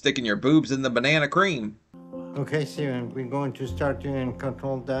you keep sticking your boobs in the banana cream. Okay, Steven, we're going to start you in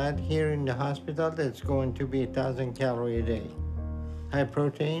controlled diet here in the hospital. That's going to be 1,000 calories a day. High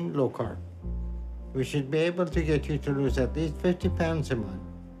protein, low carb. We should be able to get you to lose at least 50 pounds a month.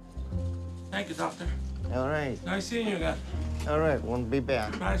 Thank you, doctor. All right. Nice seeing you again. All right, we'll be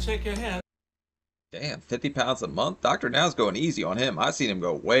back. Can I shake your hand? Damn, 50 pounds a month? Dr. Now's going easy on him. I've seen him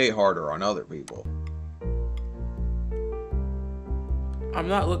go way harder on other people. I'm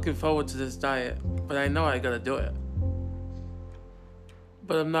not looking forward to this diet, but I know I gotta do it.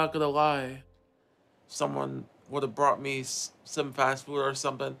 But I'm not gonna lie. If someone would have brought me some fast food or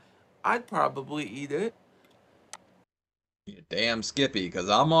something, I'd probably eat it. You damn Skippy, because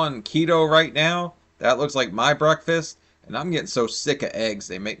I'm on keto right now. That looks like my breakfast, and I'm getting so sick of eggs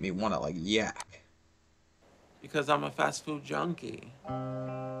they make me want to like yak. Because I'm a fast food junkie.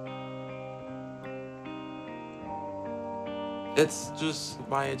 It's just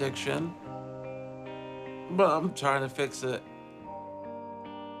my addiction. But I'm trying to fix it.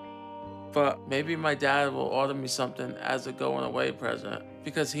 But maybe my dad will order me something as a going away present.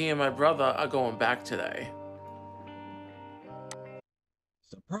 Because he and my brother are going back today.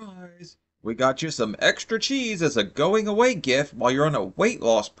 Surprise! We got you some extra cheese as a going away gift while you're on a weight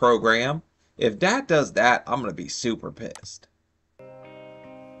loss program. If Dad does that, I'm gonna be super pissed.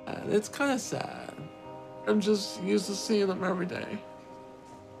 And it's kind of sad. I'm just used to seeing them every day.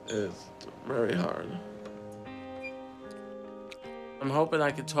 It's very hard. I'm hoping I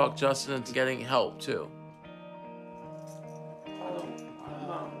can talk Justin into getting help too.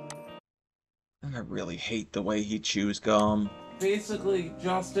 I really hate the way he chews gum. Basically,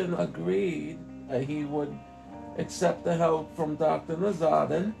 Justin agreed that he would accept the help from Dr.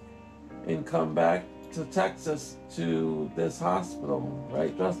 Nazadin and come back to Texas to this hospital.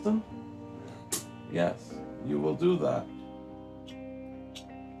 Right, Justin? Yes, you will do that.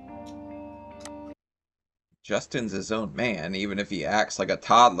 Justin's his own man, even if he acts like a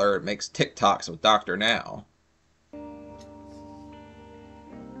toddler and makes TikToks with Dr. Now.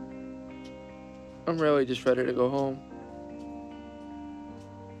 I'm really just ready to go home.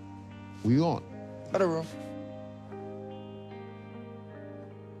 Where you on? Better room.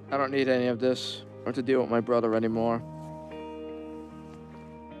 I don't need any of this or to deal with my brother anymore.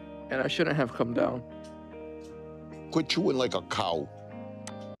 And I shouldn't have come down. Quit chewing like a cow.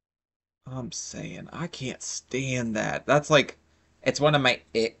 I'm saying, I can't stand that. That's like, it's one of my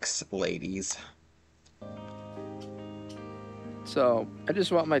icks, ladies. So, I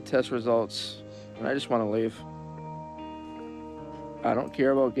just want my test results, and I just want to leave. I don't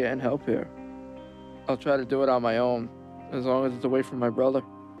care about getting help here. I'll try to do it on my own, as long as it's away from my brother.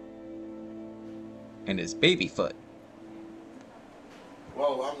 And his baby foot.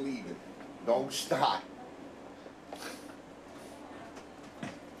 Well, I'm leaving. Don't stop.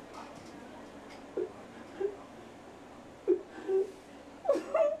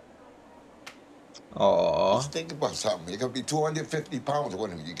 Aww. Just think about something. You're gonna be 250 pounds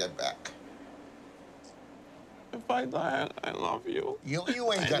when you get back. If I die, I love you. You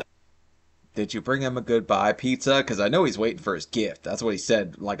ain't gonna. Did you bring him a goodbye pizza? Because I know he's waiting for his gift. That's what he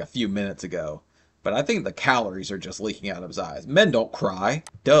said like a few minutes ago. But I think the calories are just leaking out of his eyes. Men don't cry.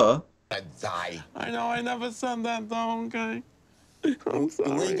 Duh. Die. I know I never said that though, okay? I'm You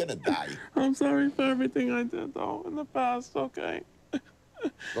sorry. ain't gonna die. I'm sorry for everything I did though in the past, okay?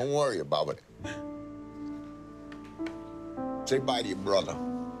 Don't worry about it. Say bye to your brother.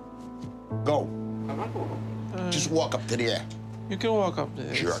 Go. Just walk up to there. You can walk up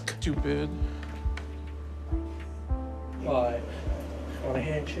there. Jerk. Stupid. Bye. Want a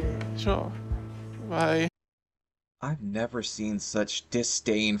handshake? Sure. Bye. I've never seen such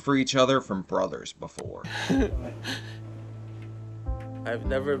disdain for each other from brothers before. I've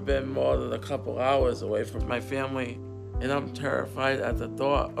never been more than a couple hours away from my family, and I'm terrified at the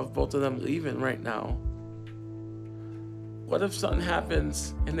thought of both of them leaving right now. What if something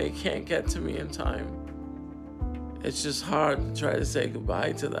happens and they can't get to me in time? It's just hard to try to say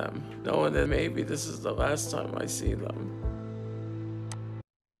goodbye to them, knowing that maybe this is the last time I see them.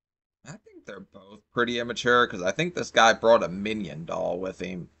 I think they're both pretty immature because I think this guy brought a Minion doll with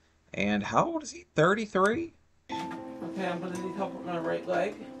him. And how old is he? 33? Okay, I'm gonna need help with my right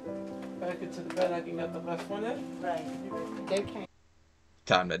leg. Back into the bed, I can get the left one in. Right. Okay.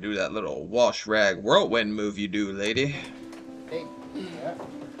 Time to do that little wash rag whirlwind move you do, lady. Hey. Yeah.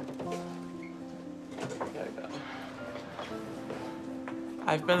 There we go.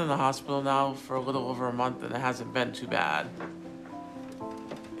 I've been in the hospital now for a little over a month and it hasn't been too bad.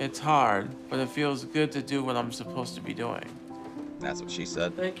 It's hard, but it feels good to do what I'm supposed to be doing. That's what she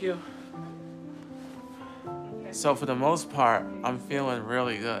said. Thank you. So for the most part, I'm feeling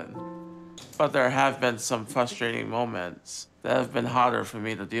really good. But there have been some frustrating moments that have been harder for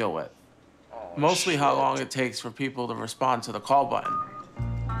me to deal with. Mostly how long it takes for people to respond to the call button.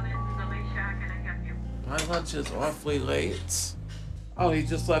 My lunch is awfully late. Oh, he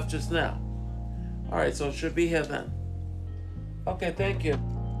just left just now. All right, so it should be here then. Okay, thank you.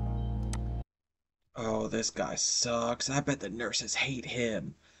 Oh, this guy sucks. I bet the nurses hate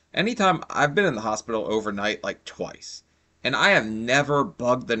him. Anytime I've been in the hospital overnight like twice, and I have never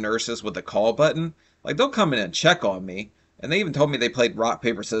bugged the nurses with the call button. Like, they'll come in and check on me, and they even told me they played rock,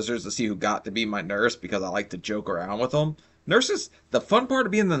 paper, scissors to see who got to be my nurse because I like to joke around with them. Nurses, the fun part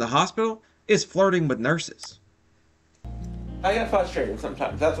of being in the hospital is flirting with nurses. I get frustrated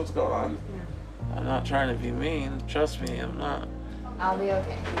sometimes. That's what's going on. I'm not trying to be mean. Trust me, I'm not. I'll be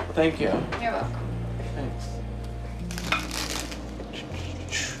okay. Thank you. You're welcome. Thanks.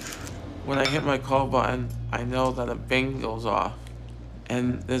 When I hit my call button, I know that a bing goes off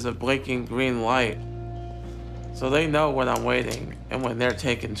and there's a blinking green light. So they know when I'm waiting and when they're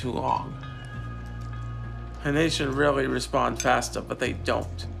taking too long. And they should really respond faster, but they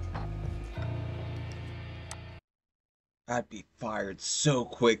don't. I'd be fired so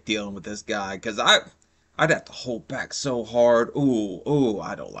quick dealing with this guy, because I'd have to hold back so hard. Ooh,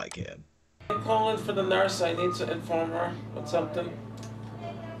 I don't like him. I'm calling for the nurse. I need to inform her with something.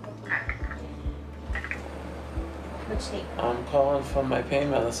 Which name? I'm calling for my pain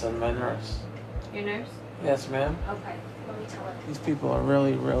medicine, my nurse. Your nurse? Yes, ma'am. Okay. Let me tell her. These people are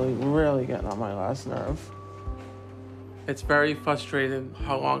really getting on my last nerve. It's very frustrating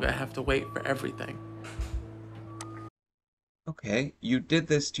how long I have to wait for everything. Okay, you did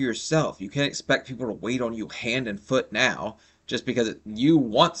this to yourself. You can't expect people to wait on you hand and foot now. Just because you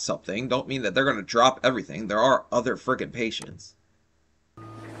want something, don't mean that they're going to drop everything. There are other friggin' patients.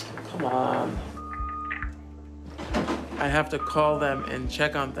 Come on. I have to call them and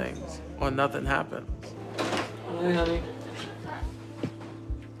check on things, or nothing happens. Hey, honey.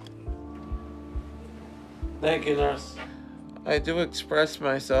 Thank you, nurse. I do express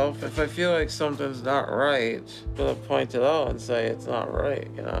myself. If I feel like something's not right, I'm gonna point it out and say it's not right,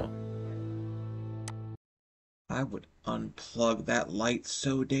 you know? I would unplug that light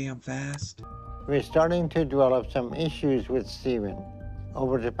so damn fast. We're starting to develop some issues with Stephen.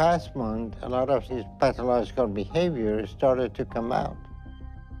 Over the past month, a lot of his pathological behavior started to come out.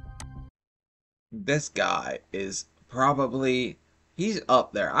 This guy is probably, he's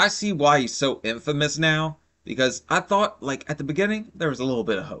up there. I see why he's so infamous now, because I thought, like, at the beginning, there was a little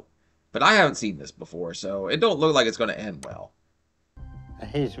bit of hope. But I haven't seen this before, so it don't look like it's going to end well.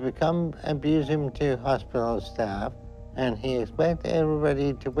 He's become abusive to hospital staff, and he expects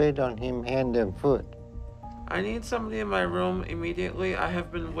everybody to wait on him hand and foot. I need somebody in my room immediately. I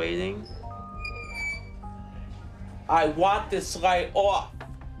have been waiting. I want this light off.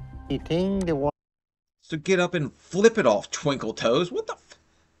 He thinks the one. So get up and flip it off, Twinkle Toes.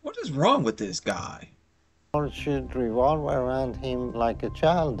 What is wrong with this guy? Should revolve around him like a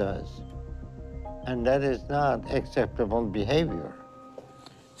child does. And that is not acceptable behavior.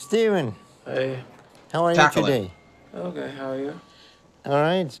 Stephen. Hey. How are Tackle you today? Okay, how are you? All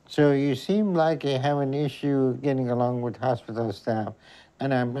right, so you seem like you have an issue getting along with hospital staff,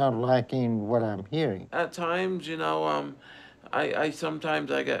 and I'm not liking what I'm hearing. At times, I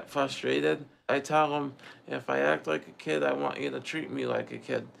sometimes I get frustrated. I tell them, if I act like a kid, I want you to treat me like a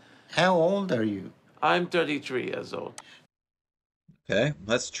kid. How old are you? I'm 33 years old. Okay,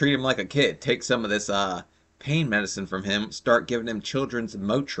 let's treat him like a kid. Take some of this pain medicine from him, start giving him children's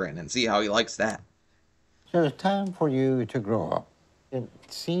Motrin, and see how he likes that. So it's time for you to grow up. It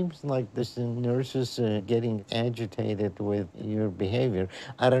seems like this nurse is getting agitated with your behavior.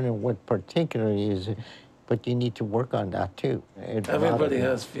 I don't know what particularly is, but you need to work on that too. Everybody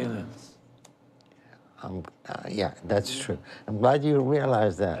has feelings. Yeah, that's true. I'm glad you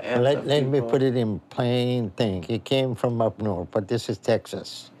realize that. And Let me put it in plain thing. He came from up north, but this is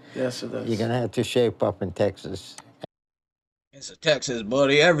Texas. Yes, it is. You're gonna have to shape up in Texas. It's a Texas,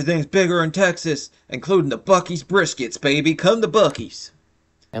 buddy. Everything's bigger in Texas, including the Buc-ee's briskets, baby. Come to Buc-ee's.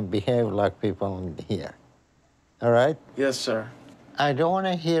 And behave like people in here. All right? Yes, sir. I don't want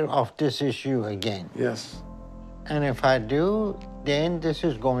to hear of this issue again. Yes. And if I do, then this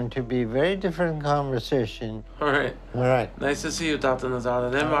is going to be a very different conversation. All right. All right. Nice to see you, Dr.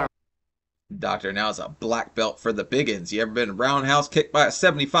 Nazada. Doctor now is a black belt for the biggins. You ever been roundhouse kicked by a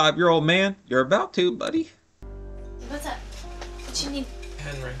 75-year-old man? You're about to, buddy. What's up? What you need?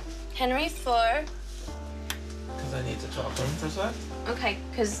 Henry. Henry for? Because I need to talk to him for a sec. Okay,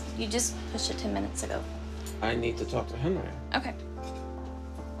 because you just pushed it 10 minutes ago. I need to talk to Henry. Okay.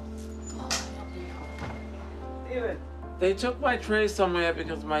 They took my tray somewhere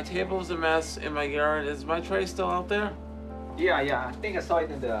because my table's a mess in my yard. Is my tray still out there? Yeah, I think I saw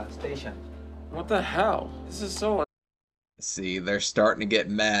it in the station. What the hell? This is so... See, they're starting to get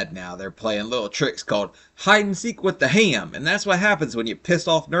mad now. They're playing little tricks called hide and seek with the ham, and that's what happens when you piss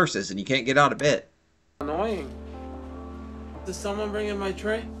off nurses and you can't get out of bed. Annoying. Did someone bring in my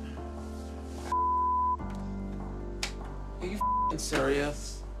tray? Are you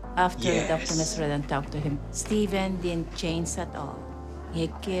serious? After Dr. Nasruddin talked to him, Steven didn't change at all. He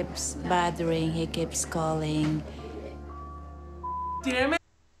keeps bothering, he keeps calling. Damn it!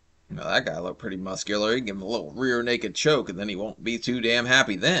 Well, that guy looked pretty muscular. You give him a little rear naked choke, and then he won't be too damn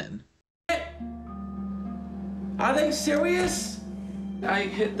happy then. Are they serious? I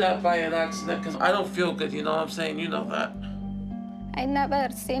hit that by an accident because I don't feel good, you know what I'm saying? You know that. I never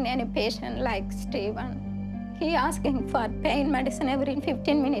seen any patient like Steven. He asking for pain medicine every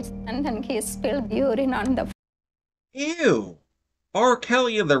 15 minutes, and then he spilled urine on the... Ew! R.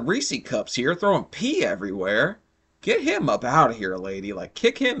 Kelly of the Reese cups here throwing pee everywhere. Get him up out of here, lady. Like,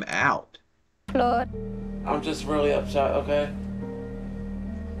 kick him out. floor. I'm just really upset, okay?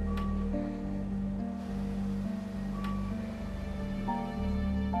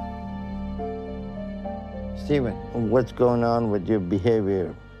 Steven, what's going on with your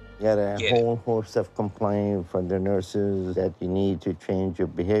behavior? You got a whole host of complaints from the nurses that you need to change your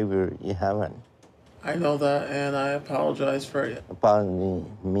behavior. You haven't. I know that, and I apologize for it. Apology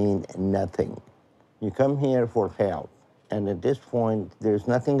mean nothing. You come here for help, and at this point, there's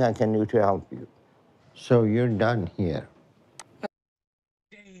nothing I can do to help you. So you're done here.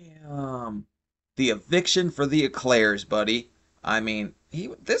 Damn. The eviction for the eclairs, buddy. I mean,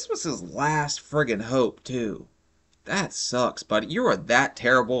 this was his last friggin' hope, too. That sucks, buddy. You are that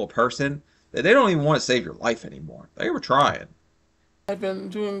terrible a person that they don't even want to save your life anymore. They were trying. I've been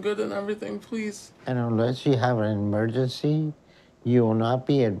doing good and everything, please. And unless you have an emergency, you will not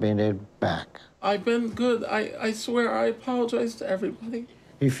be admitted back. I've been good. I swear I apologize to everybody.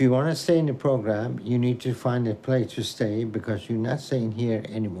 If you want to stay in the program, you need to find a place to stay because you're not staying here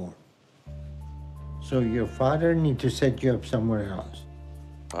anymore. So your father needs to set you up somewhere else.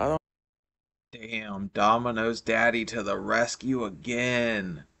 I don't... Damn, Domino's daddy to the rescue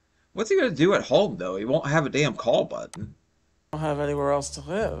again. What's he gonna do at home, though? He won't have a damn call button. I don't have anywhere else to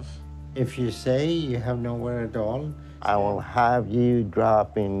live. If you say you have nowhere at all, I will have you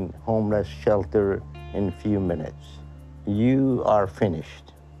drop in homeless shelter in a few minutes. You are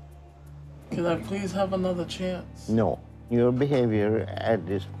finished. Can I please have another chance? No. Your behavior at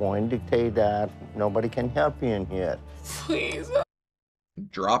this point dictates that nobody can help you in here. Please.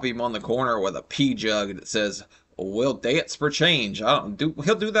 Drop him on the corner with a pee jug that says, "We'll dance for change." He'll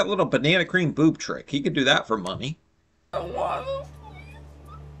do that little banana cream boob trick. He could do that for money. I want to.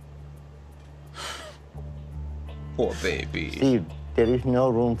 Poor baby. Steve, there is no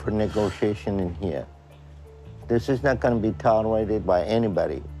room for negotiation in here. This is not going to be tolerated by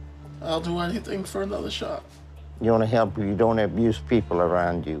anybody. I'll do anything for another shot. You want to help you don't abuse people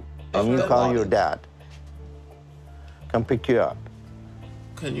around you. And you call your dad. Come pick you up.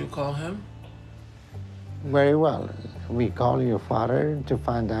 Can you call him? Very well. We call your father to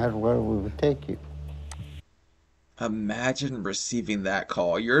find out where we would take you. Imagine receiving that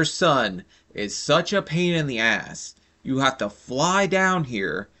call. Your son is such a pain in the ass. You have to fly down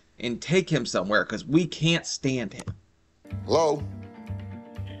here and take him somewhere because we can't stand him. Hello?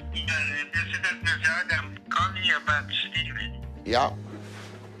 I'm calling you about Steven. Yeah.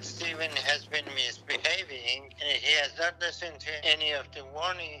 Steven has been misbehaving and he has not listened to any of the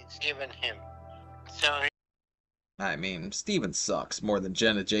warnings given him. So I mean, Steven sucks more than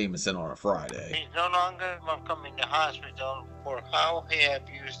Jenna Jameson on a Friday. he's no longer welcome in the hospital for how he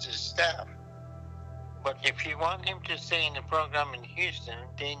abused his staff. But if you want him to stay in the program in Houston,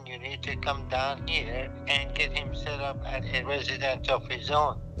 then you need to come down here and get him set up at a residence of his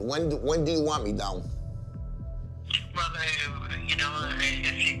own. When do you want me down? Well,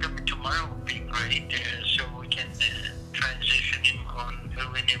 if you come tomorrow would be great, so we can transition him on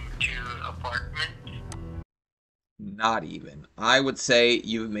moving him to apartment. Not even. I would say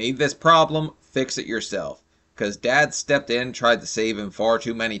you've made this problem, fix it yourself. Because Dad stepped in, tried to save him far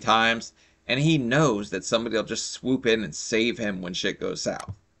too many times, and he knows that somebody will just swoop in and save him when shit goes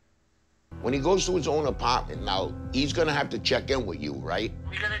south. When he goes to his own apartment now, he's gonna have to check in with you, right?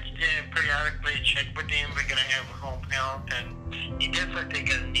 We're gonna periodically check with him. We're gonna have home health, and he definitely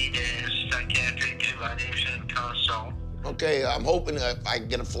gonna need a psychiatric evaluation and consult. Okay, I'm hoping that I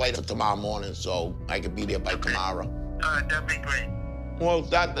get a flight up tomorrow morning so I can be there by tomorrow. All right, that'd be great. Well,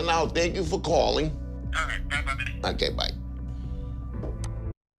 Dr. Now, thank you for calling. All right, bye-bye. Okay, bye.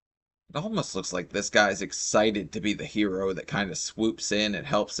 It almost looks like this guy's excited to be the hero that kind of swoops in and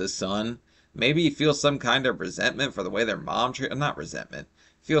helps his son. Maybe he feels some kind of resentment for the way their mom not resentment.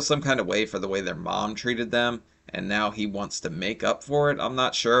 Feels some kind of way for the way their mom treated them, and now he wants to make up for it. I'm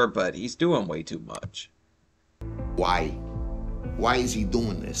not sure, but he's doing way too much. Why? Why is he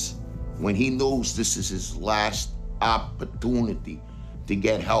doing this? When he knows this is his last opportunity to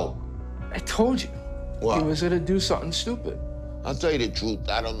get help. I told you. What? He was gonna do something stupid. I'll tell you the truth,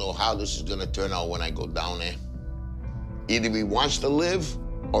 I don't know how this is gonna turn out when I go down there. Either he wants to live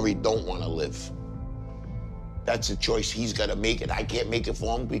or he don't want to live. That's a choice he's gotta make it. I can't make it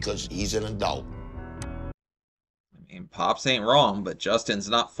for him because he's an adult. I mean, Pops ain't wrong, but Justin's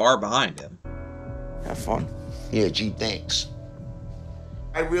not far behind him. Have fun. Yeah, gee, thanks.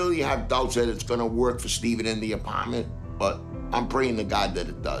 I really have doubts that it's gonna work for Steven in the apartment, but I'm praying to God that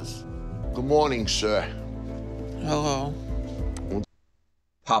it does. Good morning, sir. Hello.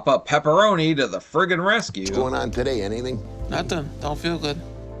 Pop up pepperoni to the friggin' rescue. What's going on today? Anything? Nothing. Don't feel good.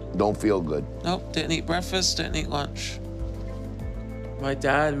 Don't feel good. Nope. Didn't eat breakfast. Didn't eat lunch. My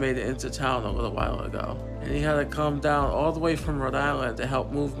dad made it into town a little while ago, and he had to come down all the way from Rhode Island to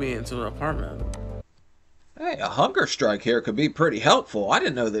help move me into an apartment. Hey, a hunger strike here could be pretty helpful. I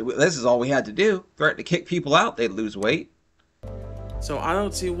didn't know that this is all we had to do. Threaten to kick people out, they'd lose weight. So I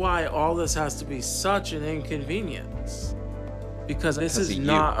don't see why all this has to be such an inconvenience. Because this is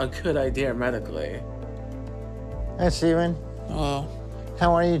not a good idea medically. Hi, Steven. Hello.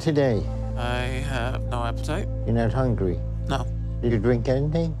 How are you today? I have no appetite. You're not hungry? No. Did you drink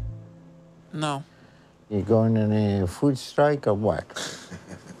anything? No. You going on a food strike or what?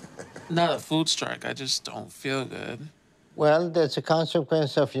 Not a food strike. I just don't feel good. Well, that's a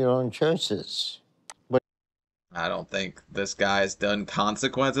consequence of your own choices. But I don't think this guy's done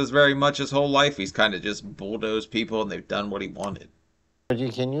consequences very much his whole life. He's kind of just bulldozed people and they've done what he wanted. But you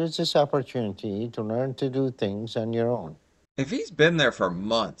can use this opportunity to learn to do things on your own. If he's been there for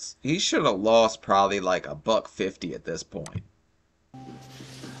months, he should have lost probably like $1.50 at this point.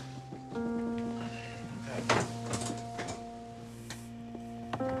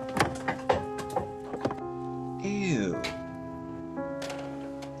 Ew.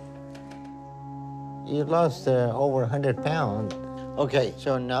 You lost over 100 pounds. Okay,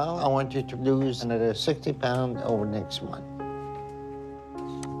 so now I want you to lose another 60 pounds over next month.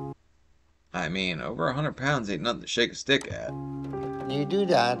 I mean, over 100 pounds ain't nothing to shake a stick at. You do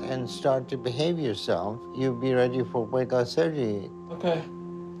that and start to behave yourself, you'll be ready for weight loss surgery. Okay.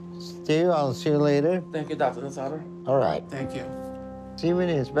 Steve, I'll see you later. Thank you, Dr. Nassauter. All right. Thank you. Steven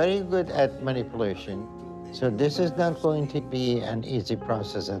is very good at manipulation, so this is not going to be an easy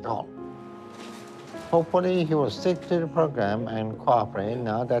process at all. Hopefully, he will stick to the program and cooperate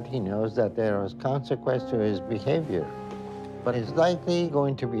now that he knows that there is consequence to his behavior. But it's likely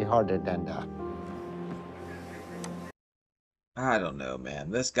going to be harder than that. I don't know, man.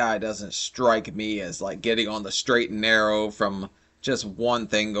 This guy doesn't strike me as like getting on the straight and narrow from just one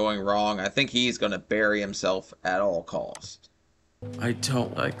thing going wrong. I think he's going to bury himself at all costs. I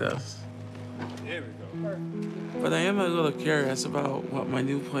don't like this. There we go. But I am a little curious about what my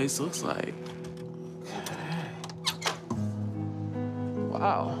new place looks like.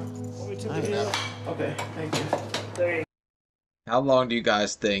 Wow. Okay, thank you. How long do you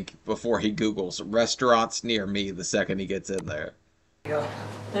guys think before he Googles restaurants near me the second he gets in there?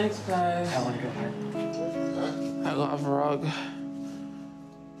 Thanks, guys. I want to go. I got a rug.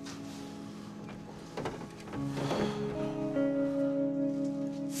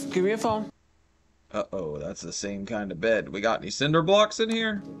 Give me a phone. Uh-oh, that's the same kind of bed. We got any cinder blocks in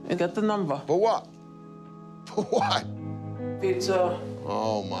here? And get the number. For what? For what? Pizza.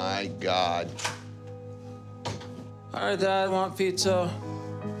 Oh, my God. All right, Dad, I want pizza.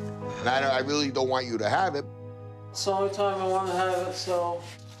 And I really don't want you to have it. It's the only time I want to have it, so...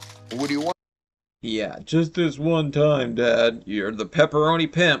 What do you want? Yeah, just this one time, Dad. You're the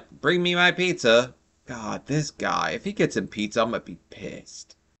pepperoni pimp. Bring me my pizza. God, this guy, if he gets him pizza, I'm gonna be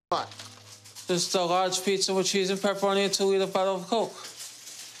pissed. What? Just a large pizza with cheese and pepperoni and 2-liter bottle of Coke.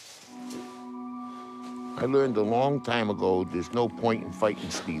 I learned a long time ago there's no point in fighting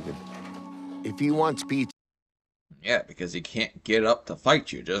Steven. If he wants pizza, Yeah, because he can't get up to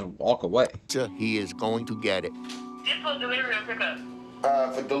fight you. Just walk away. he is going to get it. This for delivery or pickup?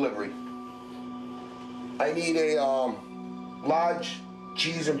 For delivery. I need a large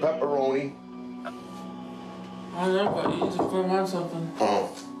cheese and pepperoni. I know, but you need to put on something.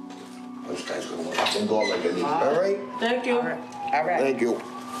 Oh, this guy's gonna want to go like I need. All right? Thank you. All right. Thank you.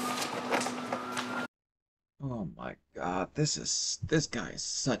 Oh my God, this guy is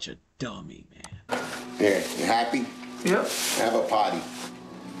such a dummy, man. Here, you happy? Yep. Have a party.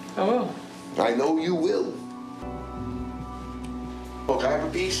 I will. I know you will. Oh, can I have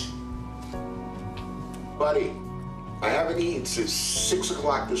a piece? Buddy, I haven't eaten since 6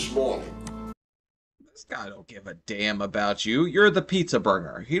 o'clock this morning. This guy don't give a damn about you. You're the pizza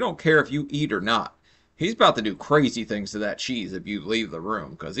burner. He don't care if you eat or not. He's about to do crazy things to that cheese if you leave the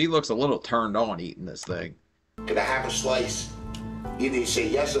room, because he looks a little turned on eating this thing. Can I have a slice? Either you say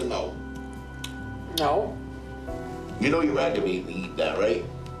yes or no. No. You know you had to be eat that, right?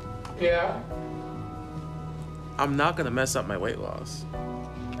 Yeah. I'm not gonna mess up my weight loss.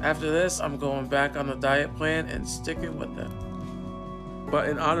 After this, I'm going back on the diet plan and sticking with it. But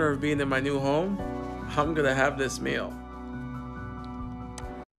in honor of being in my new home, I'm gonna have this meal.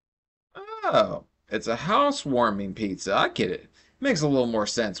 Oh, it's a housewarming pizza. I get it. Makes a little more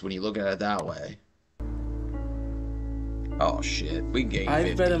sense when you look at it that way. Oh shit, we gained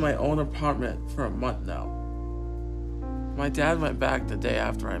 50. I've been in my own apartment for a month now. My dad went back the day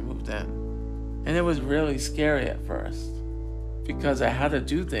after I moved in. And it was really scary at first, because I had to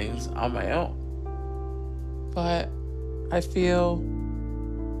do things on my own. But I feel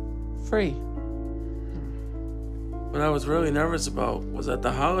free. What I was really nervous about was that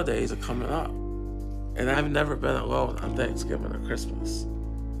the holidays are coming up. And I've never been alone on Thanksgiving or Christmas.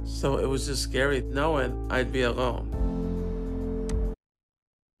 So it was just scary knowing I'd be alone.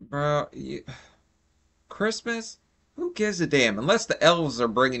 Bro, Christmas? Who gives a damn? Unless the elves are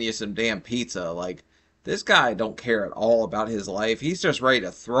bringing you some damn pizza. Like, this guy don't care at all about his life. He's just ready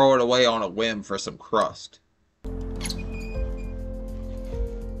to throw it away on a whim for some crust.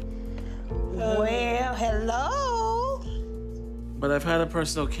 Well, hello. But I've had a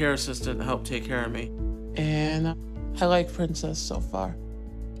personal care assistant to help take care of me. And I like Princess so far.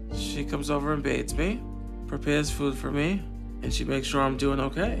 She comes over and bathes me, prepares food for me, and she makes sure I'm doing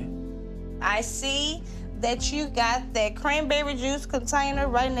okay. I see that you got that cranberry juice container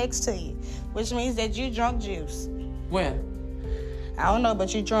right next to you, which means that you drunk juice. When? I don't know,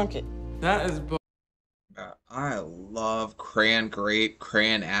 but you drunk it. That is I love cran grape,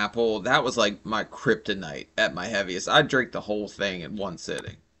 cran apple. That was like my kryptonite at my heaviest. I drank the whole thing in one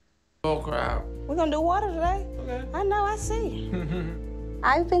sitting. Oh crap. We're gonna do water today? Okay. I know, I see.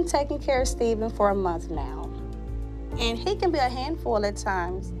 I've been taking care of Steven for a month now. And he can be a handful at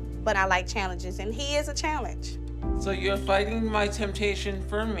times, but I like challenges, and he is a challenge. So you're fighting my temptation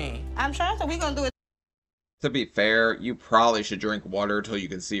for me. I'm trying to, we're gonna do it To be fair, you probably should drink water until you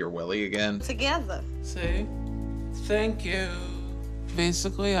can see your willy again. together. See? Thank you.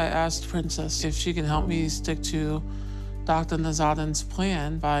 Basically, I asked Princess if she can help me stick to Dr. Nazadan's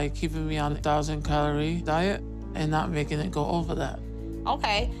plan by keeping me on a 1,000-calorie diet and not making it go over that.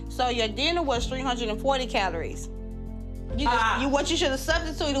 Okay, so your dinner was 340 calories. What you should have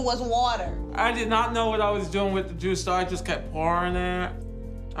substituted was water. I did not know what I was doing with the juice, so I just kept pouring it.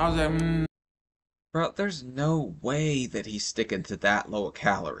 I was like, Bro, there's no way that he's sticking to that low of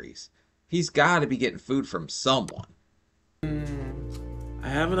calories. He's got to be getting food from someone. I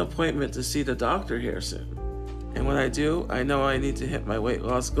have an appointment to see the doctor here soon. And when I do, I know I need to hit my weight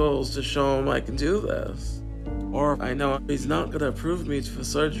loss goals to show him I can do this. Or I know he's not going to approve me for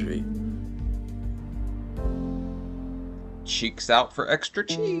surgery. cheeks out for extra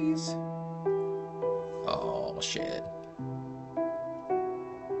cheese. Oh, shit.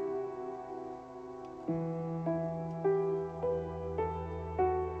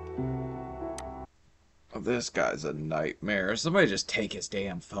 Oh, this guy's a nightmare. Somebody just take his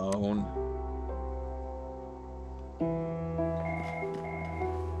damn phone.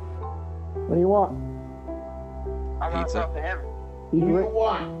 What do you want? I want to Pizza? talk to him. What do you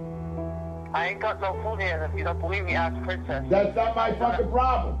want? I ain't got no food here. If you don't believe me, ask Princess. That's not my fucking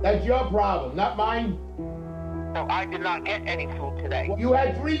problem. That's your problem, not mine. No, I did not get any food today. You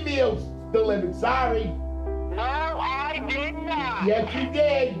had 3 meals delivered. Sorry. No, I did not. Yes, you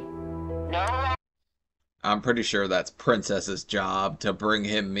did. No. I'm pretty sure that's Princess's job to bring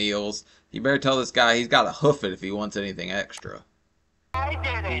him meals. You better tell this guy he's got to hoof it if he wants anything extra. I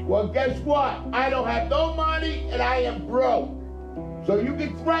didn't. Well, guess what? I don't have no money and I am broke. So you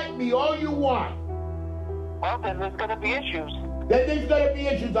can threaten me all you want. Well, then there's going to be issues. Then there's going to be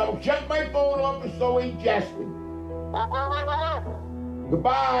issues. I will shut my phone off and so ain't Jasmine.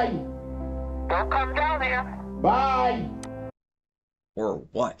 Goodbye. Don't come down here. Bye. Or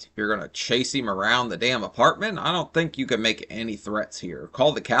what? You're gonna chase him around the damn apartment? I don't think you can make any threats here.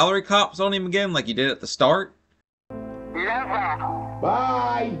 Call the calorie cops on him again like you did at the start? Never.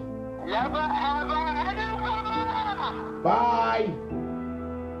 Bye. Never, ever, ever. Bye.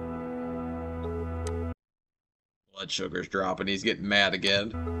 Blood sugar's dropping. He's getting mad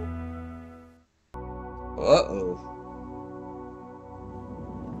again. Uh-oh.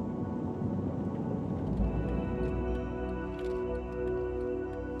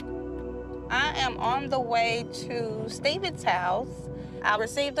 I am on the way to Stephen's house. I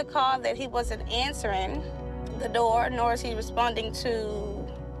received a call that he wasn't answering the door, nor is he responding to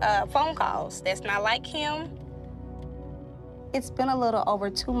phone calls. That's not like him. It's been a little over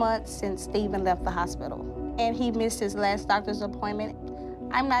 2 months since Stephen left the hospital, and he missed his last doctor's appointment.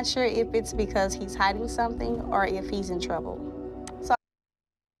 I'm not sure if it's because he's hiding something or if he's in trouble. So I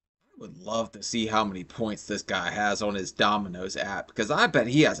would love to see how many points this guy has on his Domino's app, because I bet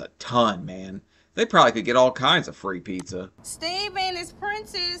he has a ton, man. They probably could get all kinds of free pizza. Stephen, it's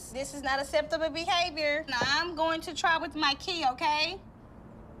Princess. This is not acceptable behavior. Now, I'm going to try with my key, okay?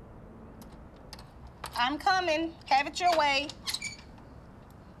 I'm coming. Have it your way.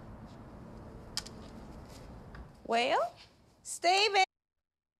 Well, Stephen.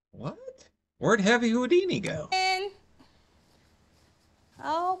 What? Where'd Heavy Houdini go?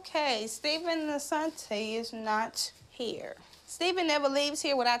 Okay, Stephen Assanti is not here. Stephen never leaves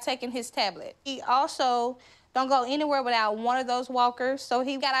here without taking his tablet. He also don't go anywhere without one of those walkers, so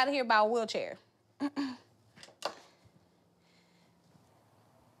he got out of here by a wheelchair.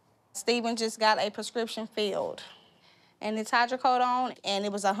 Stephen just got a prescription filled, and it's hydrocodone, and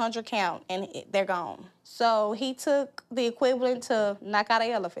it was 100 count, and they're gone. So he took the equivalent to knock out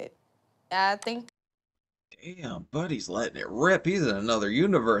an elephant. I think. Damn, buddy's letting it rip. He's in another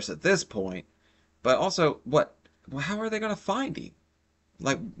universe at this point. But also, what? How are they gonna find him?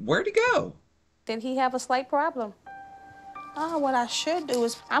 Like, where'd he go? Did he have a slight problem? Oh, what I should do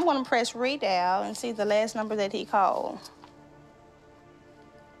is I'm gonna press redial and see the last number that he called.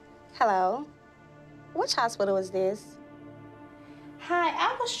 Hello. Which hospital is this? Hi,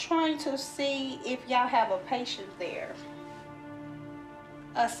 I was trying to see if y'all have a patient there.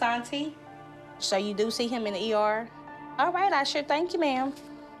 Assanti? So you do see him in the ER? All right, I sure thank you, ma'am.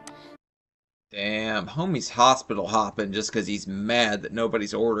 Damn, homie's hospital hopping just because he's mad that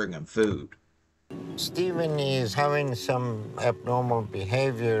nobody's ordering him food. Stephen is having some abnormal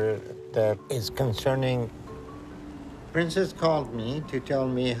behavior that is concerning. Princess called me to tell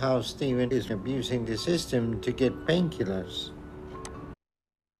me how Stephen is abusing the system to get painkillers.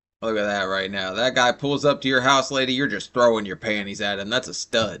 Look at that right now. That guy pulls up to your house, lady, you're just throwing your panties at him. That's a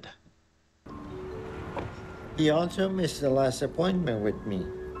stud. He also missed the last appointment with me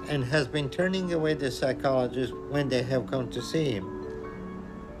and has been turning away the psychologists when they have come to see him.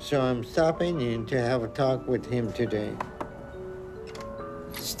 So I'm stopping in to have a talk with him today.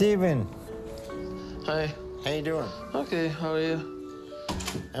 Stephen. Hi. How you doing? Okay, how are you?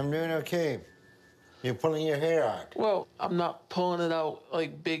 I'm doing okay. You're pulling your hair out. Well, I'm not pulling it out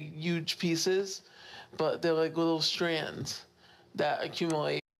like big, huge pieces, but they're like little strands that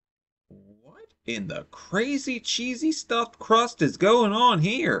accumulate. What in the crazy cheesy stuffed crust is going on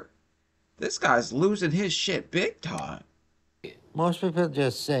here? This guy's losing his shit big time. Most people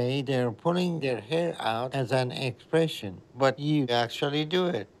just say they're pulling their hair out as an expression, but you actually do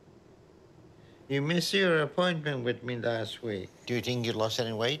it. You missed your appointment with me last week. Do you think you lost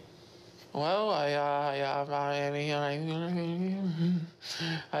any weight? Well, I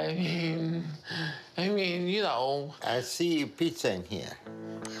mean, you know. I see pizza in here.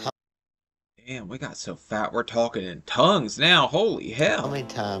 Damn, we got so fat we're talking in tongues now. Holy hell. How many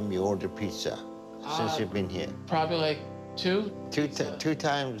times you order pizza since you've been here? Probably like two. Two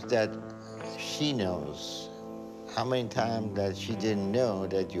times that she knows. How many times that she didn't know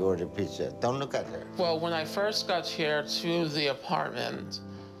that you ordered pizza? Don't look at her. Well, when I first got here to the apartment,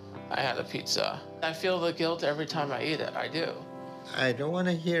 I had a pizza. I feel the guilt every time I eat it. I do. I don't want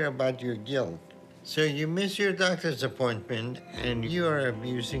to hear about your guilt. So you miss your doctor's appointment and you are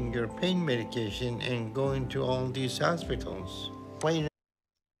abusing your pain medication and going to all these hospitals. Why?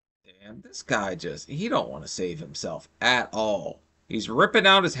 Damn, this guy he don't want to save himself at all. He's ripping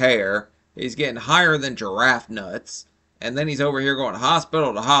out his hair. He's getting higher than giraffe nuts. And then he's over here going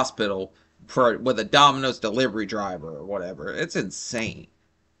hospital to hospital with a Domino's delivery driver or whatever. It's insane.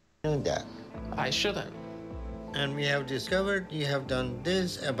 That. I shouldn't. And we have discovered you have done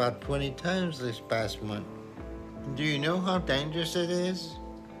this about 20 times this past month. Do you know how dangerous it is?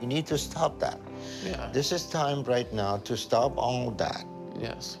 You need to stop that. Yeah. This is time right now to stop all that.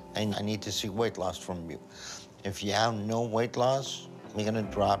 Yes. And I need to see weight loss from you. If you have no weight loss, we're gonna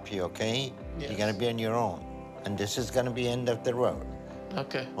drop you, okay? Yes. You're gonna be on your own. And this is gonna be end of the road.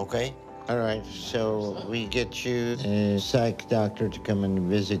 Okay. Okay? All right, so we get you a psych doctor to come and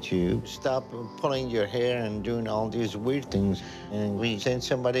visit you. Stop pulling your hair and doing all these weird things. And we send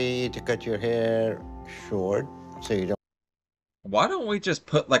somebody to cut your hair short so you don't. Why don't we just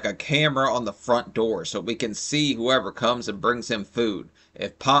put like a camera on the front door so we can see whoever comes and brings him food?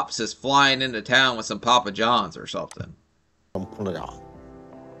 If Pops is flying into town with some Papa John's or something. Don't pull it off.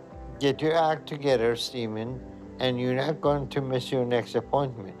 Get your act together, Steven, and you're not going to miss your next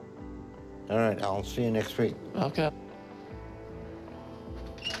appointment. All right, I'll see you next week. Okay.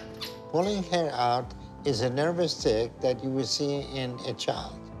 Pulling hair out is a nervous tic that you will see in a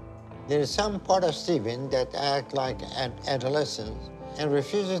child. There is some part of Steven that act like an adolescent and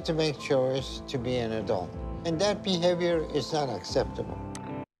refuses to make choice to be an adult. And that behavior is not acceptable.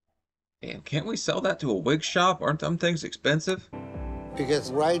 And can't we sell that to a wig shop? Aren't them things expensive?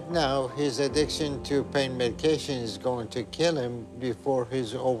 Because right now, his addiction to pain medication is going to kill him before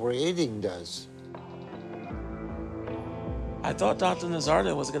his overeating does. I thought Dr.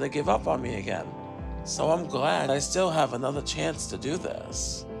 Nazarda was going to give up on me again. So I'm glad I still have another chance to do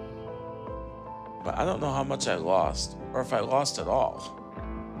this. But I don't know how much I lost, or if I lost at all.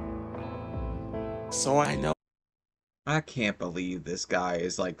 So I know. I can't believe this guy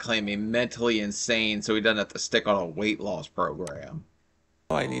is like claiming mentally insane so he doesn't have to stick on a weight loss program.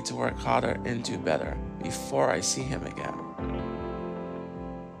 I need to work harder and do better before I see him again.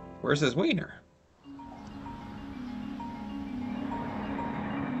 Where's his wiener?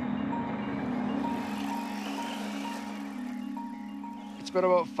 It's been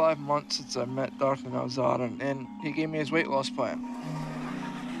about 5 months since I met Dr. Nazarda, and he gave me his weight loss plan.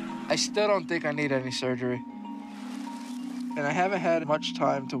 I still don't think I need any surgery. And I haven't had much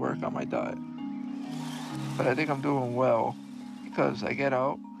time to work on my diet. But I think I'm doing well because I get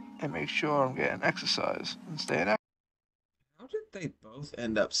out and make sure I'm getting exercise and staying active. How did they both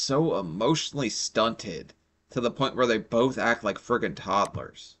end up so emotionally stunted to the point where they both act like friggin'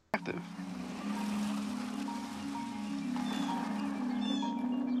 toddlers?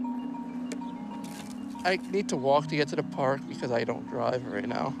 I need to walk to get to the park because I don't drive right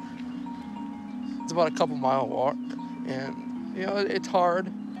now. It's about a couple-mile walk, and you know, it's hard,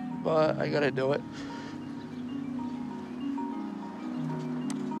 but I gotta do it.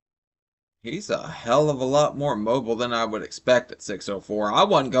 He's a hell of a lot more mobile than I would expect at 604. I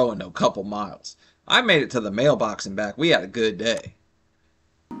wasn't going no couple miles. I made it to the mailbox and back. We had a good day.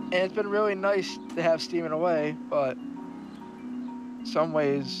 And it's been really nice to have Steven away, but in some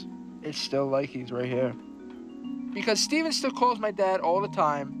ways, it's still like he's right here. Because Steven still calls my dad all the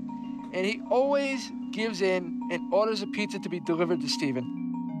time, and he always gives in and orders a pizza to be delivered to Steven.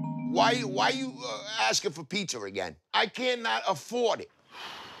 Why you asking for pizza again? I cannot afford it.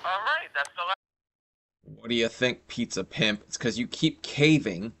 All right, that's the last. What do you think, pizza pimp? It's because you keep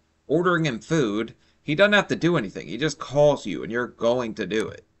caving, ordering him food. He doesn't have to do anything. He just calls you, and you're going to do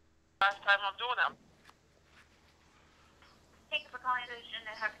it. Last time I'm doing that. Thank you for calling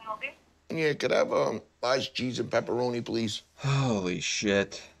and how can I help you? Yeah, could I have large cheese and pepperoni, please? Holy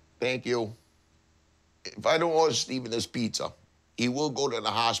shit. Thank you. If I don't order Steven this pizza, he will go to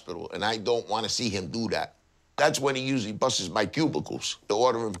the hospital, and I don't want to see him do that. That's when he usually busts my cubicles to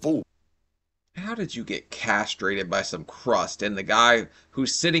order him food. How did you get castrated by some crust and the guy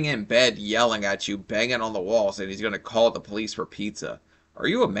who's sitting in bed yelling at you, banging on the wall, saying he's going to call the police for pizza? Are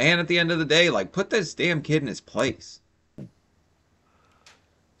you a man at the end of the day? Like, put this damn kid in his place.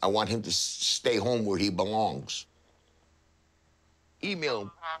 I want him to stay home where he belongs. Email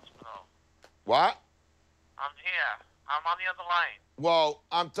him. What? I'm here. I'm on the other line. Well,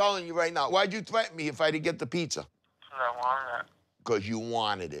 I'm telling you right now. Why'd you threaten me if I didn't get the pizza? Because I wanted it. Because you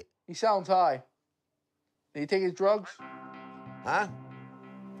wanted it. He sounds high. Did he take his drugs? Huh?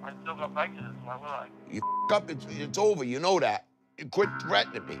 I still got Vicodins. Why would I? You up, it's over. You know that. You quit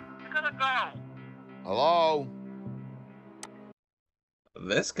threatening me. You gotta go. Hello?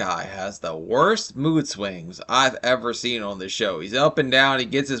 This guy has the worst mood swings I've ever seen on this show. He's up and down, he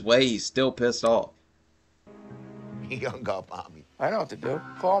gets his way, he's still pissed off. He hung up on me. I know what to do.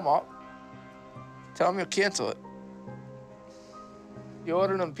 Call him up. Tell him you'll cancel it. You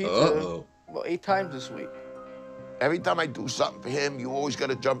ordered him pizza well 8 times this week. Every time I do something for him, you always got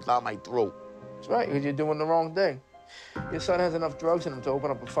to jump down my throat. That's right, because you're doing the wrong thing. Your son has enough drugs in him to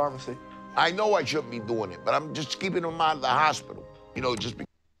open up a pharmacy. I know I shouldn't be doing it, but I'm just keeping him out of the hospital. You know, just because.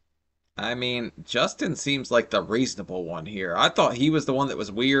 I mean, Justin seems like the reasonable one here. I thought he was the one that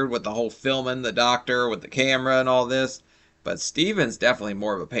was weird with the whole filming the doctor with the camera and all this. But Steven's definitely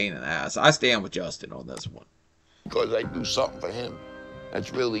more of a pain in the ass. I stand with Justin on this one. Because I do something for him.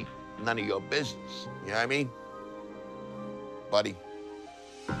 That's really none of your business. You know what I mean? Buddy.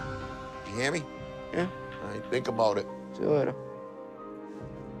 You hear me? Yeah. All right, think about it. See you later.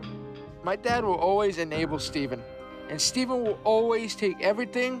 My dad will always enable Steven. And Steven will always take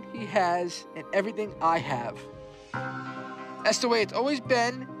everything he has and everything I have. That's the way it's always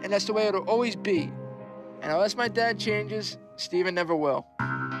been, and that's the way it'll always be. And unless my dad changes, Steven never will.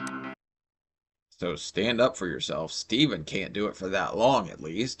 So stand up for yourself. Steven can't do it for that long, at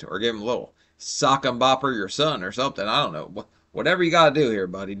least. Or give him a little sock and bopper your son or something. I don't know. Whatever you gotta do here,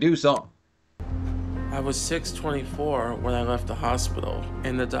 buddy. Do something. I was 624 when I left the hospital,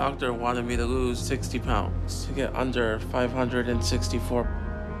 and the doctor wanted me to lose 60 pounds to get under 564.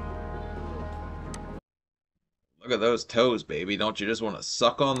 Look at those toes, baby. Don't you just want to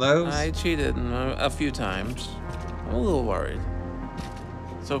suck on those? I cheated a few times. I'm a little worried.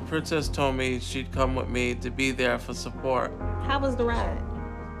 So Princess told me she'd come with me to be there for support. How was the ride?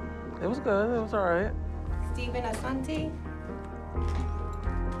 It was good. It was all right. Stephen Assanti?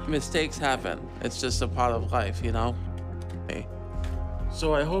 Mistakes happen. It's just a part of life, you know?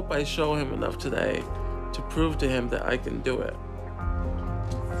 So I hope I show him enough today to prove to him that I can do it.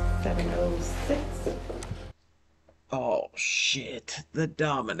 706. Oh, shit. The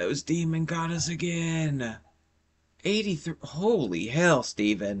Domino's demon got us again. 83. Holy hell,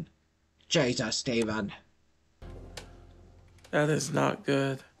 Steven. Jesus, Steven. That is not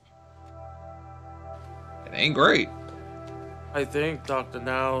good. It ain't great. I think Dr.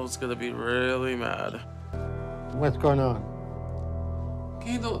 Now's gonna be really mad. What's going on?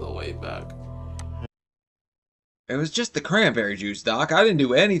 Gained a little weight back. It was just the cranberry juice, Doc. I didn't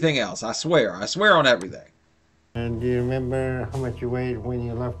do anything else. I swear. I swear on everything. And do you remember how much you weighed when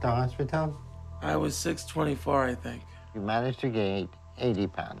you left the hospital? I was 624, I think. You managed to gain 80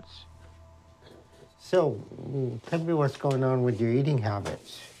 pounds. So, tell me what's going on with your eating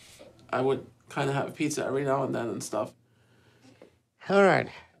habits. I would kind of have pizza every now and then and stuff. All right.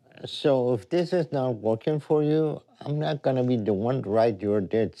 So if this is not working for you, I'm not going to be the one to write your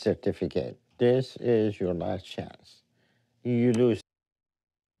death certificate. This is your last chance. You lose.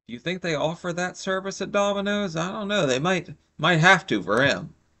 Do you think they offer that service at Domino's? I don't know. They might have to for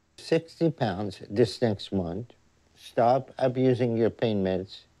him. 60 pounds this next month. Stop abusing your pain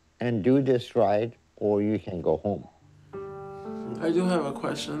meds and do this right, or you can go home. I do have a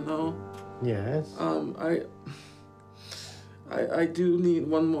question, though. Yes? I do need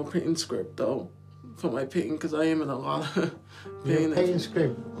one more pain script, though, for my pain, because I am in a lot of pain. Your pain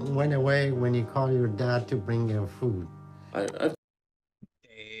script went away when you called your dad to bring you food. Damn,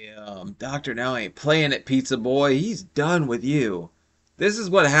 Dr. Now ain't playing it, pizza boy. He's done with you. This is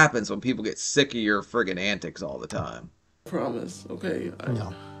what happens when people get sick of your friggin' antics all the time. Promise, okay?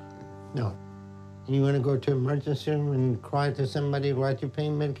 No. You want to go to emergency room and cry to somebody, write your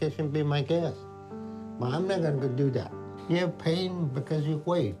pain medication, be my guest. But I'm not going to go do that. You have pain because you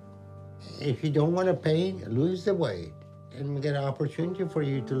weight. If you don't want to pain, lose the weight. And we get an opportunity for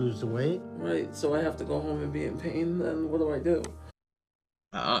you to lose the weight. Right, so I have to go home and be in pain, then what do I do?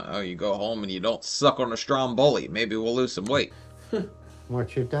 I don't know, you go home and you don't suck on a Stromboli. Maybe we'll lose some weight.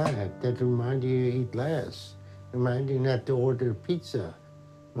 Watch your diet. That remind you to eat less. Remind you not to order pizza,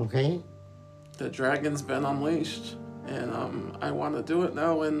 okay? The dragon's been unleashed, and I want to do it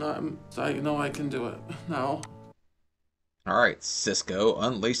now, and so I know I can do it now. Alright, Cisco,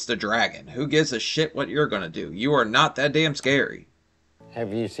 unleash the dragon. Who gives a shit what you're gonna do? You are not that damn scary.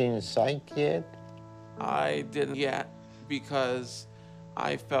 Have you seen a psych yet? I didn't yet because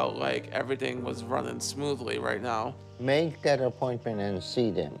I felt like everything was running smoothly right now. Make that appointment and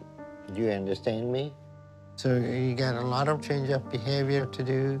see them. Do you understand me? So you got a lot of change of behavior to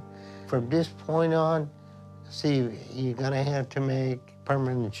do. From this point on, see, you're gonna have to make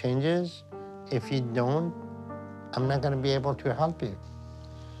permanent changes. If you don't, I'm not gonna be able to help you.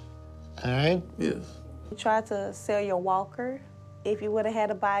 All right? Yes. You tried to sell your walker. If you would have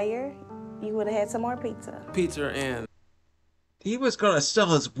had a buyer, you would have had some more pizza. Pizza and... He was going to sell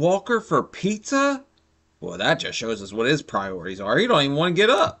his walker for pizza? Well, that just shows us what his priorities are. He don't even want to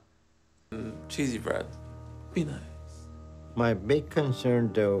get up. Cheesy bread. Be nice. My big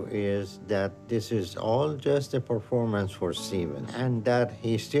concern, though, is that this is all just a performance for Steven, and that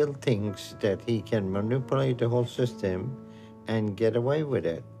he still thinks that he can manipulate the whole system and get away with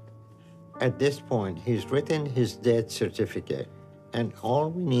it. At this point, he's written his death certificate, and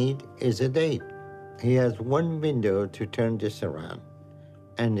all we need is a date. He has one window to turn this around,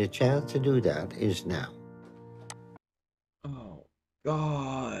 and the chance to do that is now. Oh,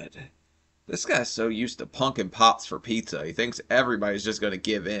 God. This guy's so used to punking pops for pizza. He thinks everybody's just going to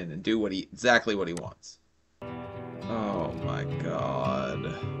give in and do exactly what he wants. Oh, my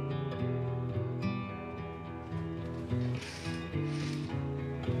God.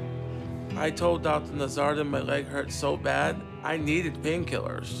 I told Dr. Nazardin my leg hurt so bad, I needed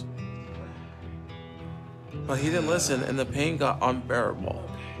painkillers. But he didn't listen, and the pain got unbearable.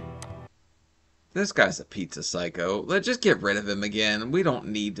 This guy's a pizza psycho. Let's just get rid of him again. We don't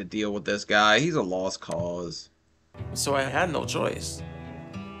need to deal with this guy. He's a lost cause. So I had no choice.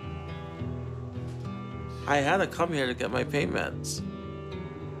 I had to come here to get my pain meds.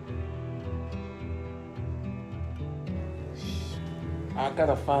 I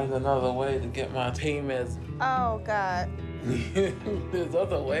gotta find another way to get my pain meds. Oh, God. There's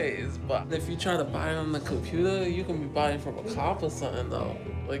other ways, but if you try to buy it on the computer, you can be buying from a cop or something, though.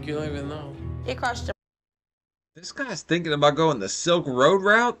 Like, you don't even know. It cost you. This guy's thinking about going the Silk Road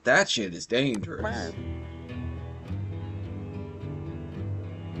route? That shit is dangerous.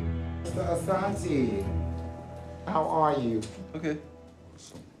 Mr. Assanti, how are you? Okay.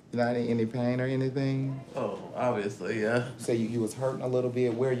 You not in any pain or anything? Oh, obviously, yeah. So you was hurting a little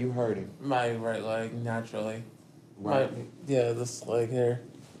bit. Where are you hurting? My right leg, naturally. Right. Yeah, this leg here.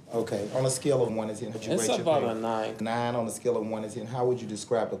 Okay. On a scale of 1 to 10, would you It's rate your about pain? a 9. 9 on a scale of 1 to 10. How would you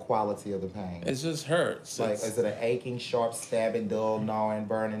describe the quality of the pain? It just hurts. Like, is it an aching, sharp, stabbing, dull, gnawing,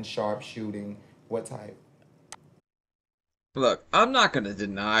 burning, sharp, shooting? What type? Look, I'm not going to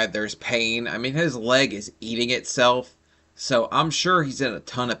deny there's pain. I mean, his leg is eating itself, so I'm sure he's in a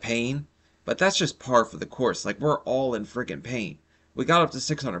ton of pain, but that's just par for the course. Like, we're all in freaking pain. We got up to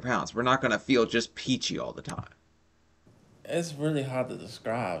 600 pounds. We're not going to feel just peachy all the time. It's really hard to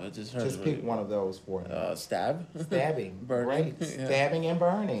describe. It just hurts. Just pick one of those for me. Stab? Stabbing. Burning. Great. Yeah. Stabbing and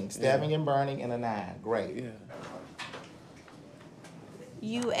burning. Stabbing and burning and a 9. Great. Yeah.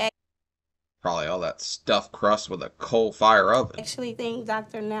 You Probably all that stuffed crust with a coal fire oven. actually think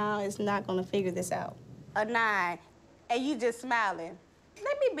Dr. Now is not going to figure this out. A 9, and you just smiling.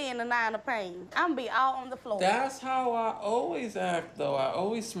 Let me be in a 9 of pain. I'm going to be all on the floor. That's how I always act, though. I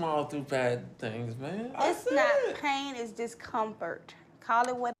always smile through bad things, man. It's not pain, it's discomfort. Call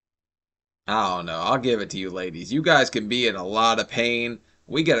it what I don't know. I'll give it to you, ladies. You guys can be in a lot of pain.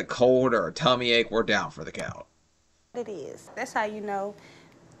 We get a cold or a tummy ache, we're down for the count. it is. That's how you know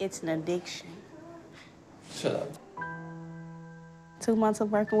it's an addiction. Shut up. 2 months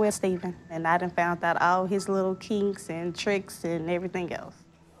of working with Steven, and I done found out all his little kinks and tricks and everything else.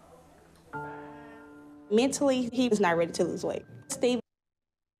 Mentally, he was not ready to lose weight. Steven.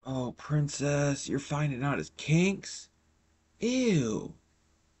 Oh, princess, you're finding out his kinks? Ew.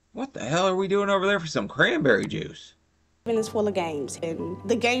 What the hell are we doing over there for some cranberry juice? Steven is full of games, and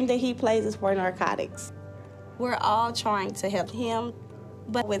the game that he plays is for narcotics. We're all trying to help him,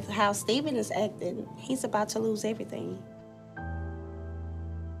 but with how Steven is acting, he's about to lose everything.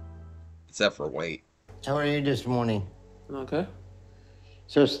 Except for weight. How are you this morning? Okay.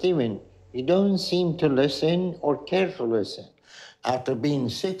 So, Steven, you don't seem to listen or care to listen. After being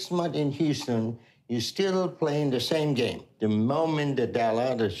 6 months in Houston, you're still playing the same game. The moment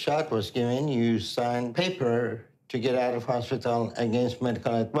the shot was given, you signed paper to get out of hospital against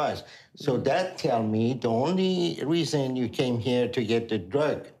medical advice. So that tells me the only reason you came here to get the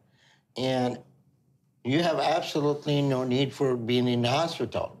drug. And you have absolutely no need for being in the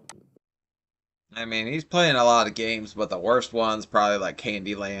hospital. I mean, he's playing a lot of games, but the worst one's probably like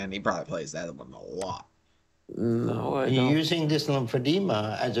Candyland. He probably plays that one a lot. No, I You're don't. using this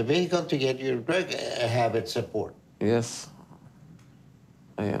lymphedema as a vehicle to get your drug habit support. Yes.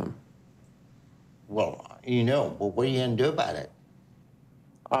 I am. Well, you know, but what are you going to do about it?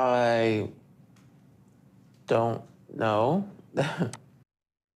 I don't know. At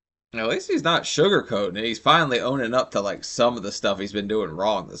least he's not sugarcoating it. He's finally owning up to like some of the stuff he's been doing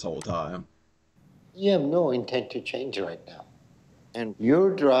wrong this whole time. You have no intent to change right now. And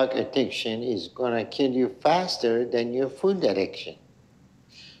your drug addiction is going to kill you faster than your food addiction.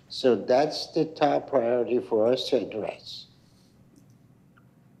 So that's the top priority for us to address.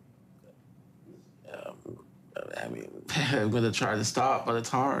 I mean, I'm going to try to stop, but it's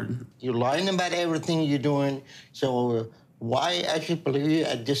hard. You're lying about everything you're doing, so why I should believe you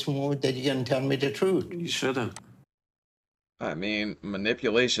at this moment that you're going to tell me the truth? You shouldn't. I mean,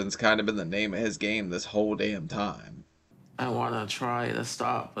 manipulation's kind of been the name of his game this whole damn time. I want to try to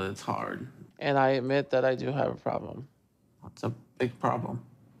stop, but it's hard. And I admit that I do have a problem. It's a big problem.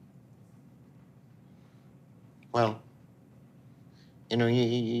 Well, you know,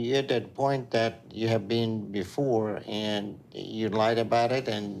 you're at that point that you have been before, and you lied about it,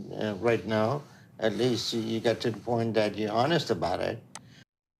 and right now, at least you got to the point that you're honest about it.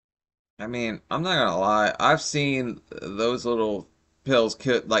 I mean, I'm not gonna lie. I've seen those little pills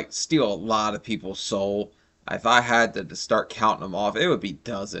could like steal a lot of people's soul. If I had to start counting them off, it would be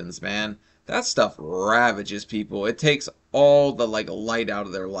dozens, man. That stuff ravages people. It takes all the like light out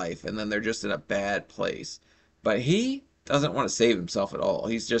of their life, and then they're just in a bad place. But he doesn't want to save himself at all.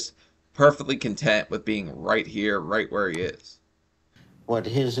 He's just perfectly content with being right here, right where he is. Well,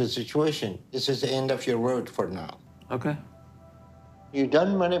 here's the situation. This is the end of your road for now. Okay. You've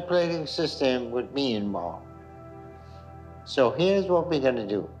done manipulating system with me involved. So here's what we're gonna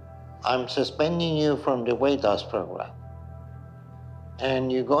do. I'm suspending you from the weight loss program.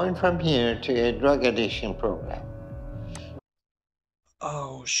 And you're going from here to a drug addiction program.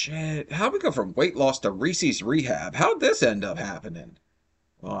 Oh shit. How'd we go from weight loss to Reese's rehab? How'd this end up happening?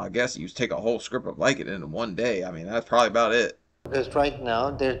 Well, I guess you take a whole script of Vicodin in one day. I mean, that's probably about it. Because right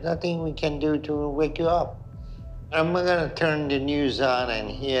now, there's nothing we can do to wake you up. I'm gonna turn the news on and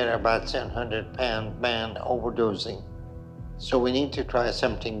hear about 700-pound man overdosing. So we need to try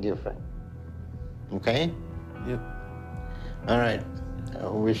something different. Okay? Yep. All right. I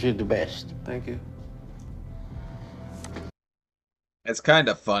wish you the best. Thank you. It's kind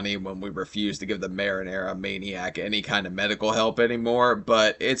of funny when we refuse to give the Marinara maniac any kind of medical help anymore,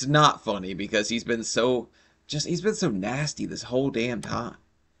 but it's not funny because he's been so nasty this whole damn time.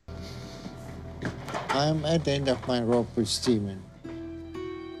 I'm at the end of my rope with Steven.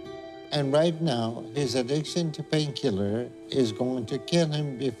 And right now, his addiction to painkiller is going to kill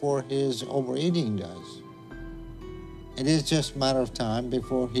him before his overeating does. It is just a matter of time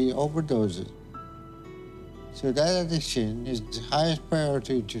before he overdoses. So that addiction is the highest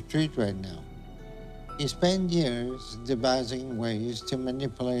priority to treat right now. He spent years devising ways to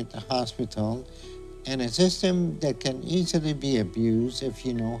manipulate the hospital and a system that can easily be abused if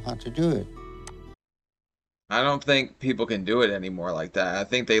you know how to do it. I don't think people can do it anymore like that. I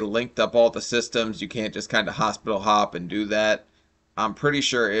think they linked up all the systems. You can't just kind of hospital hop and do that. I'm pretty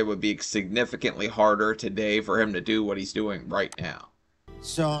sure it would be significantly harder today for him to do what he's doing right now.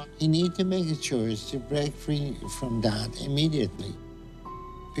 So he needs to make a choice to break free from that immediately,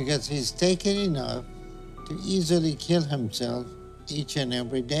 because he's taken enough to easily kill himself each and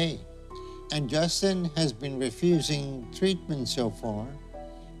every day. And Justin has been refusing treatment so far,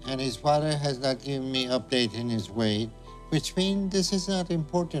 and his father has not given me update in his weight, which means this is not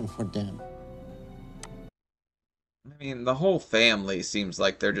important for them. I mean, the whole family seems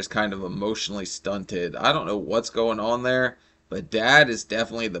like they're just kind of emotionally stunted. I don't know what's going on there, but Dad is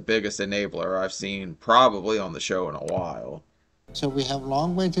definitely the biggest enabler I've seen probably on the show in a while. So we have a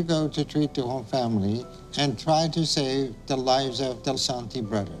long way to go to treat the whole family and try to save the lives of the Assanti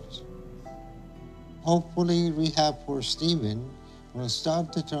brothers. Hopefully, rehab for Steven will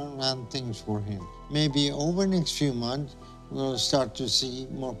start to turn around things for him. Maybe over the next few months, we'll start to see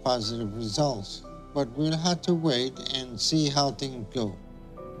more positive results. But we'll have to wait and see how things go.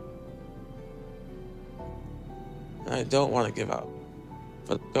 I don't want to give up,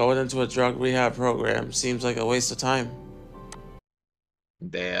 but going into a drug rehab program seems like a waste of time.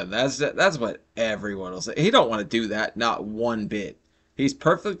 Damn, that's what everyone will say. He don't want to do that, not one bit. He's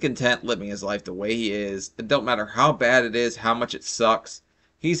perfectly content living his life the way he is. It don't matter how bad it is, how much it sucks.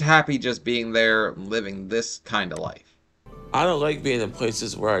 He's happy just being there and living this kind of life. I don't like being in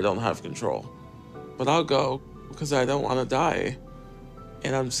places where I don't have control, but I'll go because I don't want to die,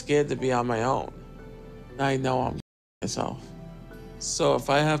 and I'm scared to be on my own. I know I'm myself. So if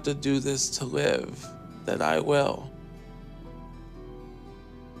I have to do this to live, then I will.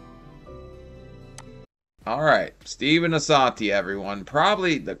 Alright, Stephen Assanti, everyone.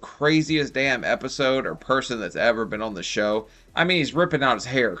 Probably the craziest damn episode or person that's ever been on the show. I mean, he's ripping out his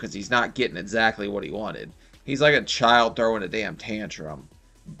hair because he's not getting exactly what he wanted. He's like a child throwing a damn tantrum.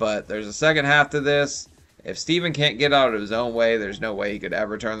 But there's a second half to this. If Stephen can't get out of his own way, there's no way he could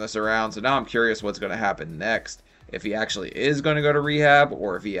ever turn this around. So now I'm curious what's going to happen next. If he actually is going to go to rehab,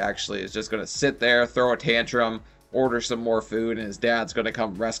 or if he actually is just going to sit there, throw a tantrum, order some more food, and his dad's going to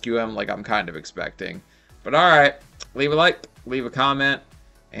come rescue him like I'm kind of expecting. But alright, leave a like, leave a comment,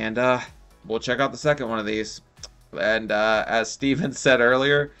 and we'll check out the second one of these. And as Steven said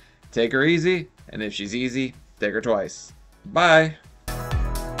earlier, take her easy, and if she's easy, take her twice. Bye!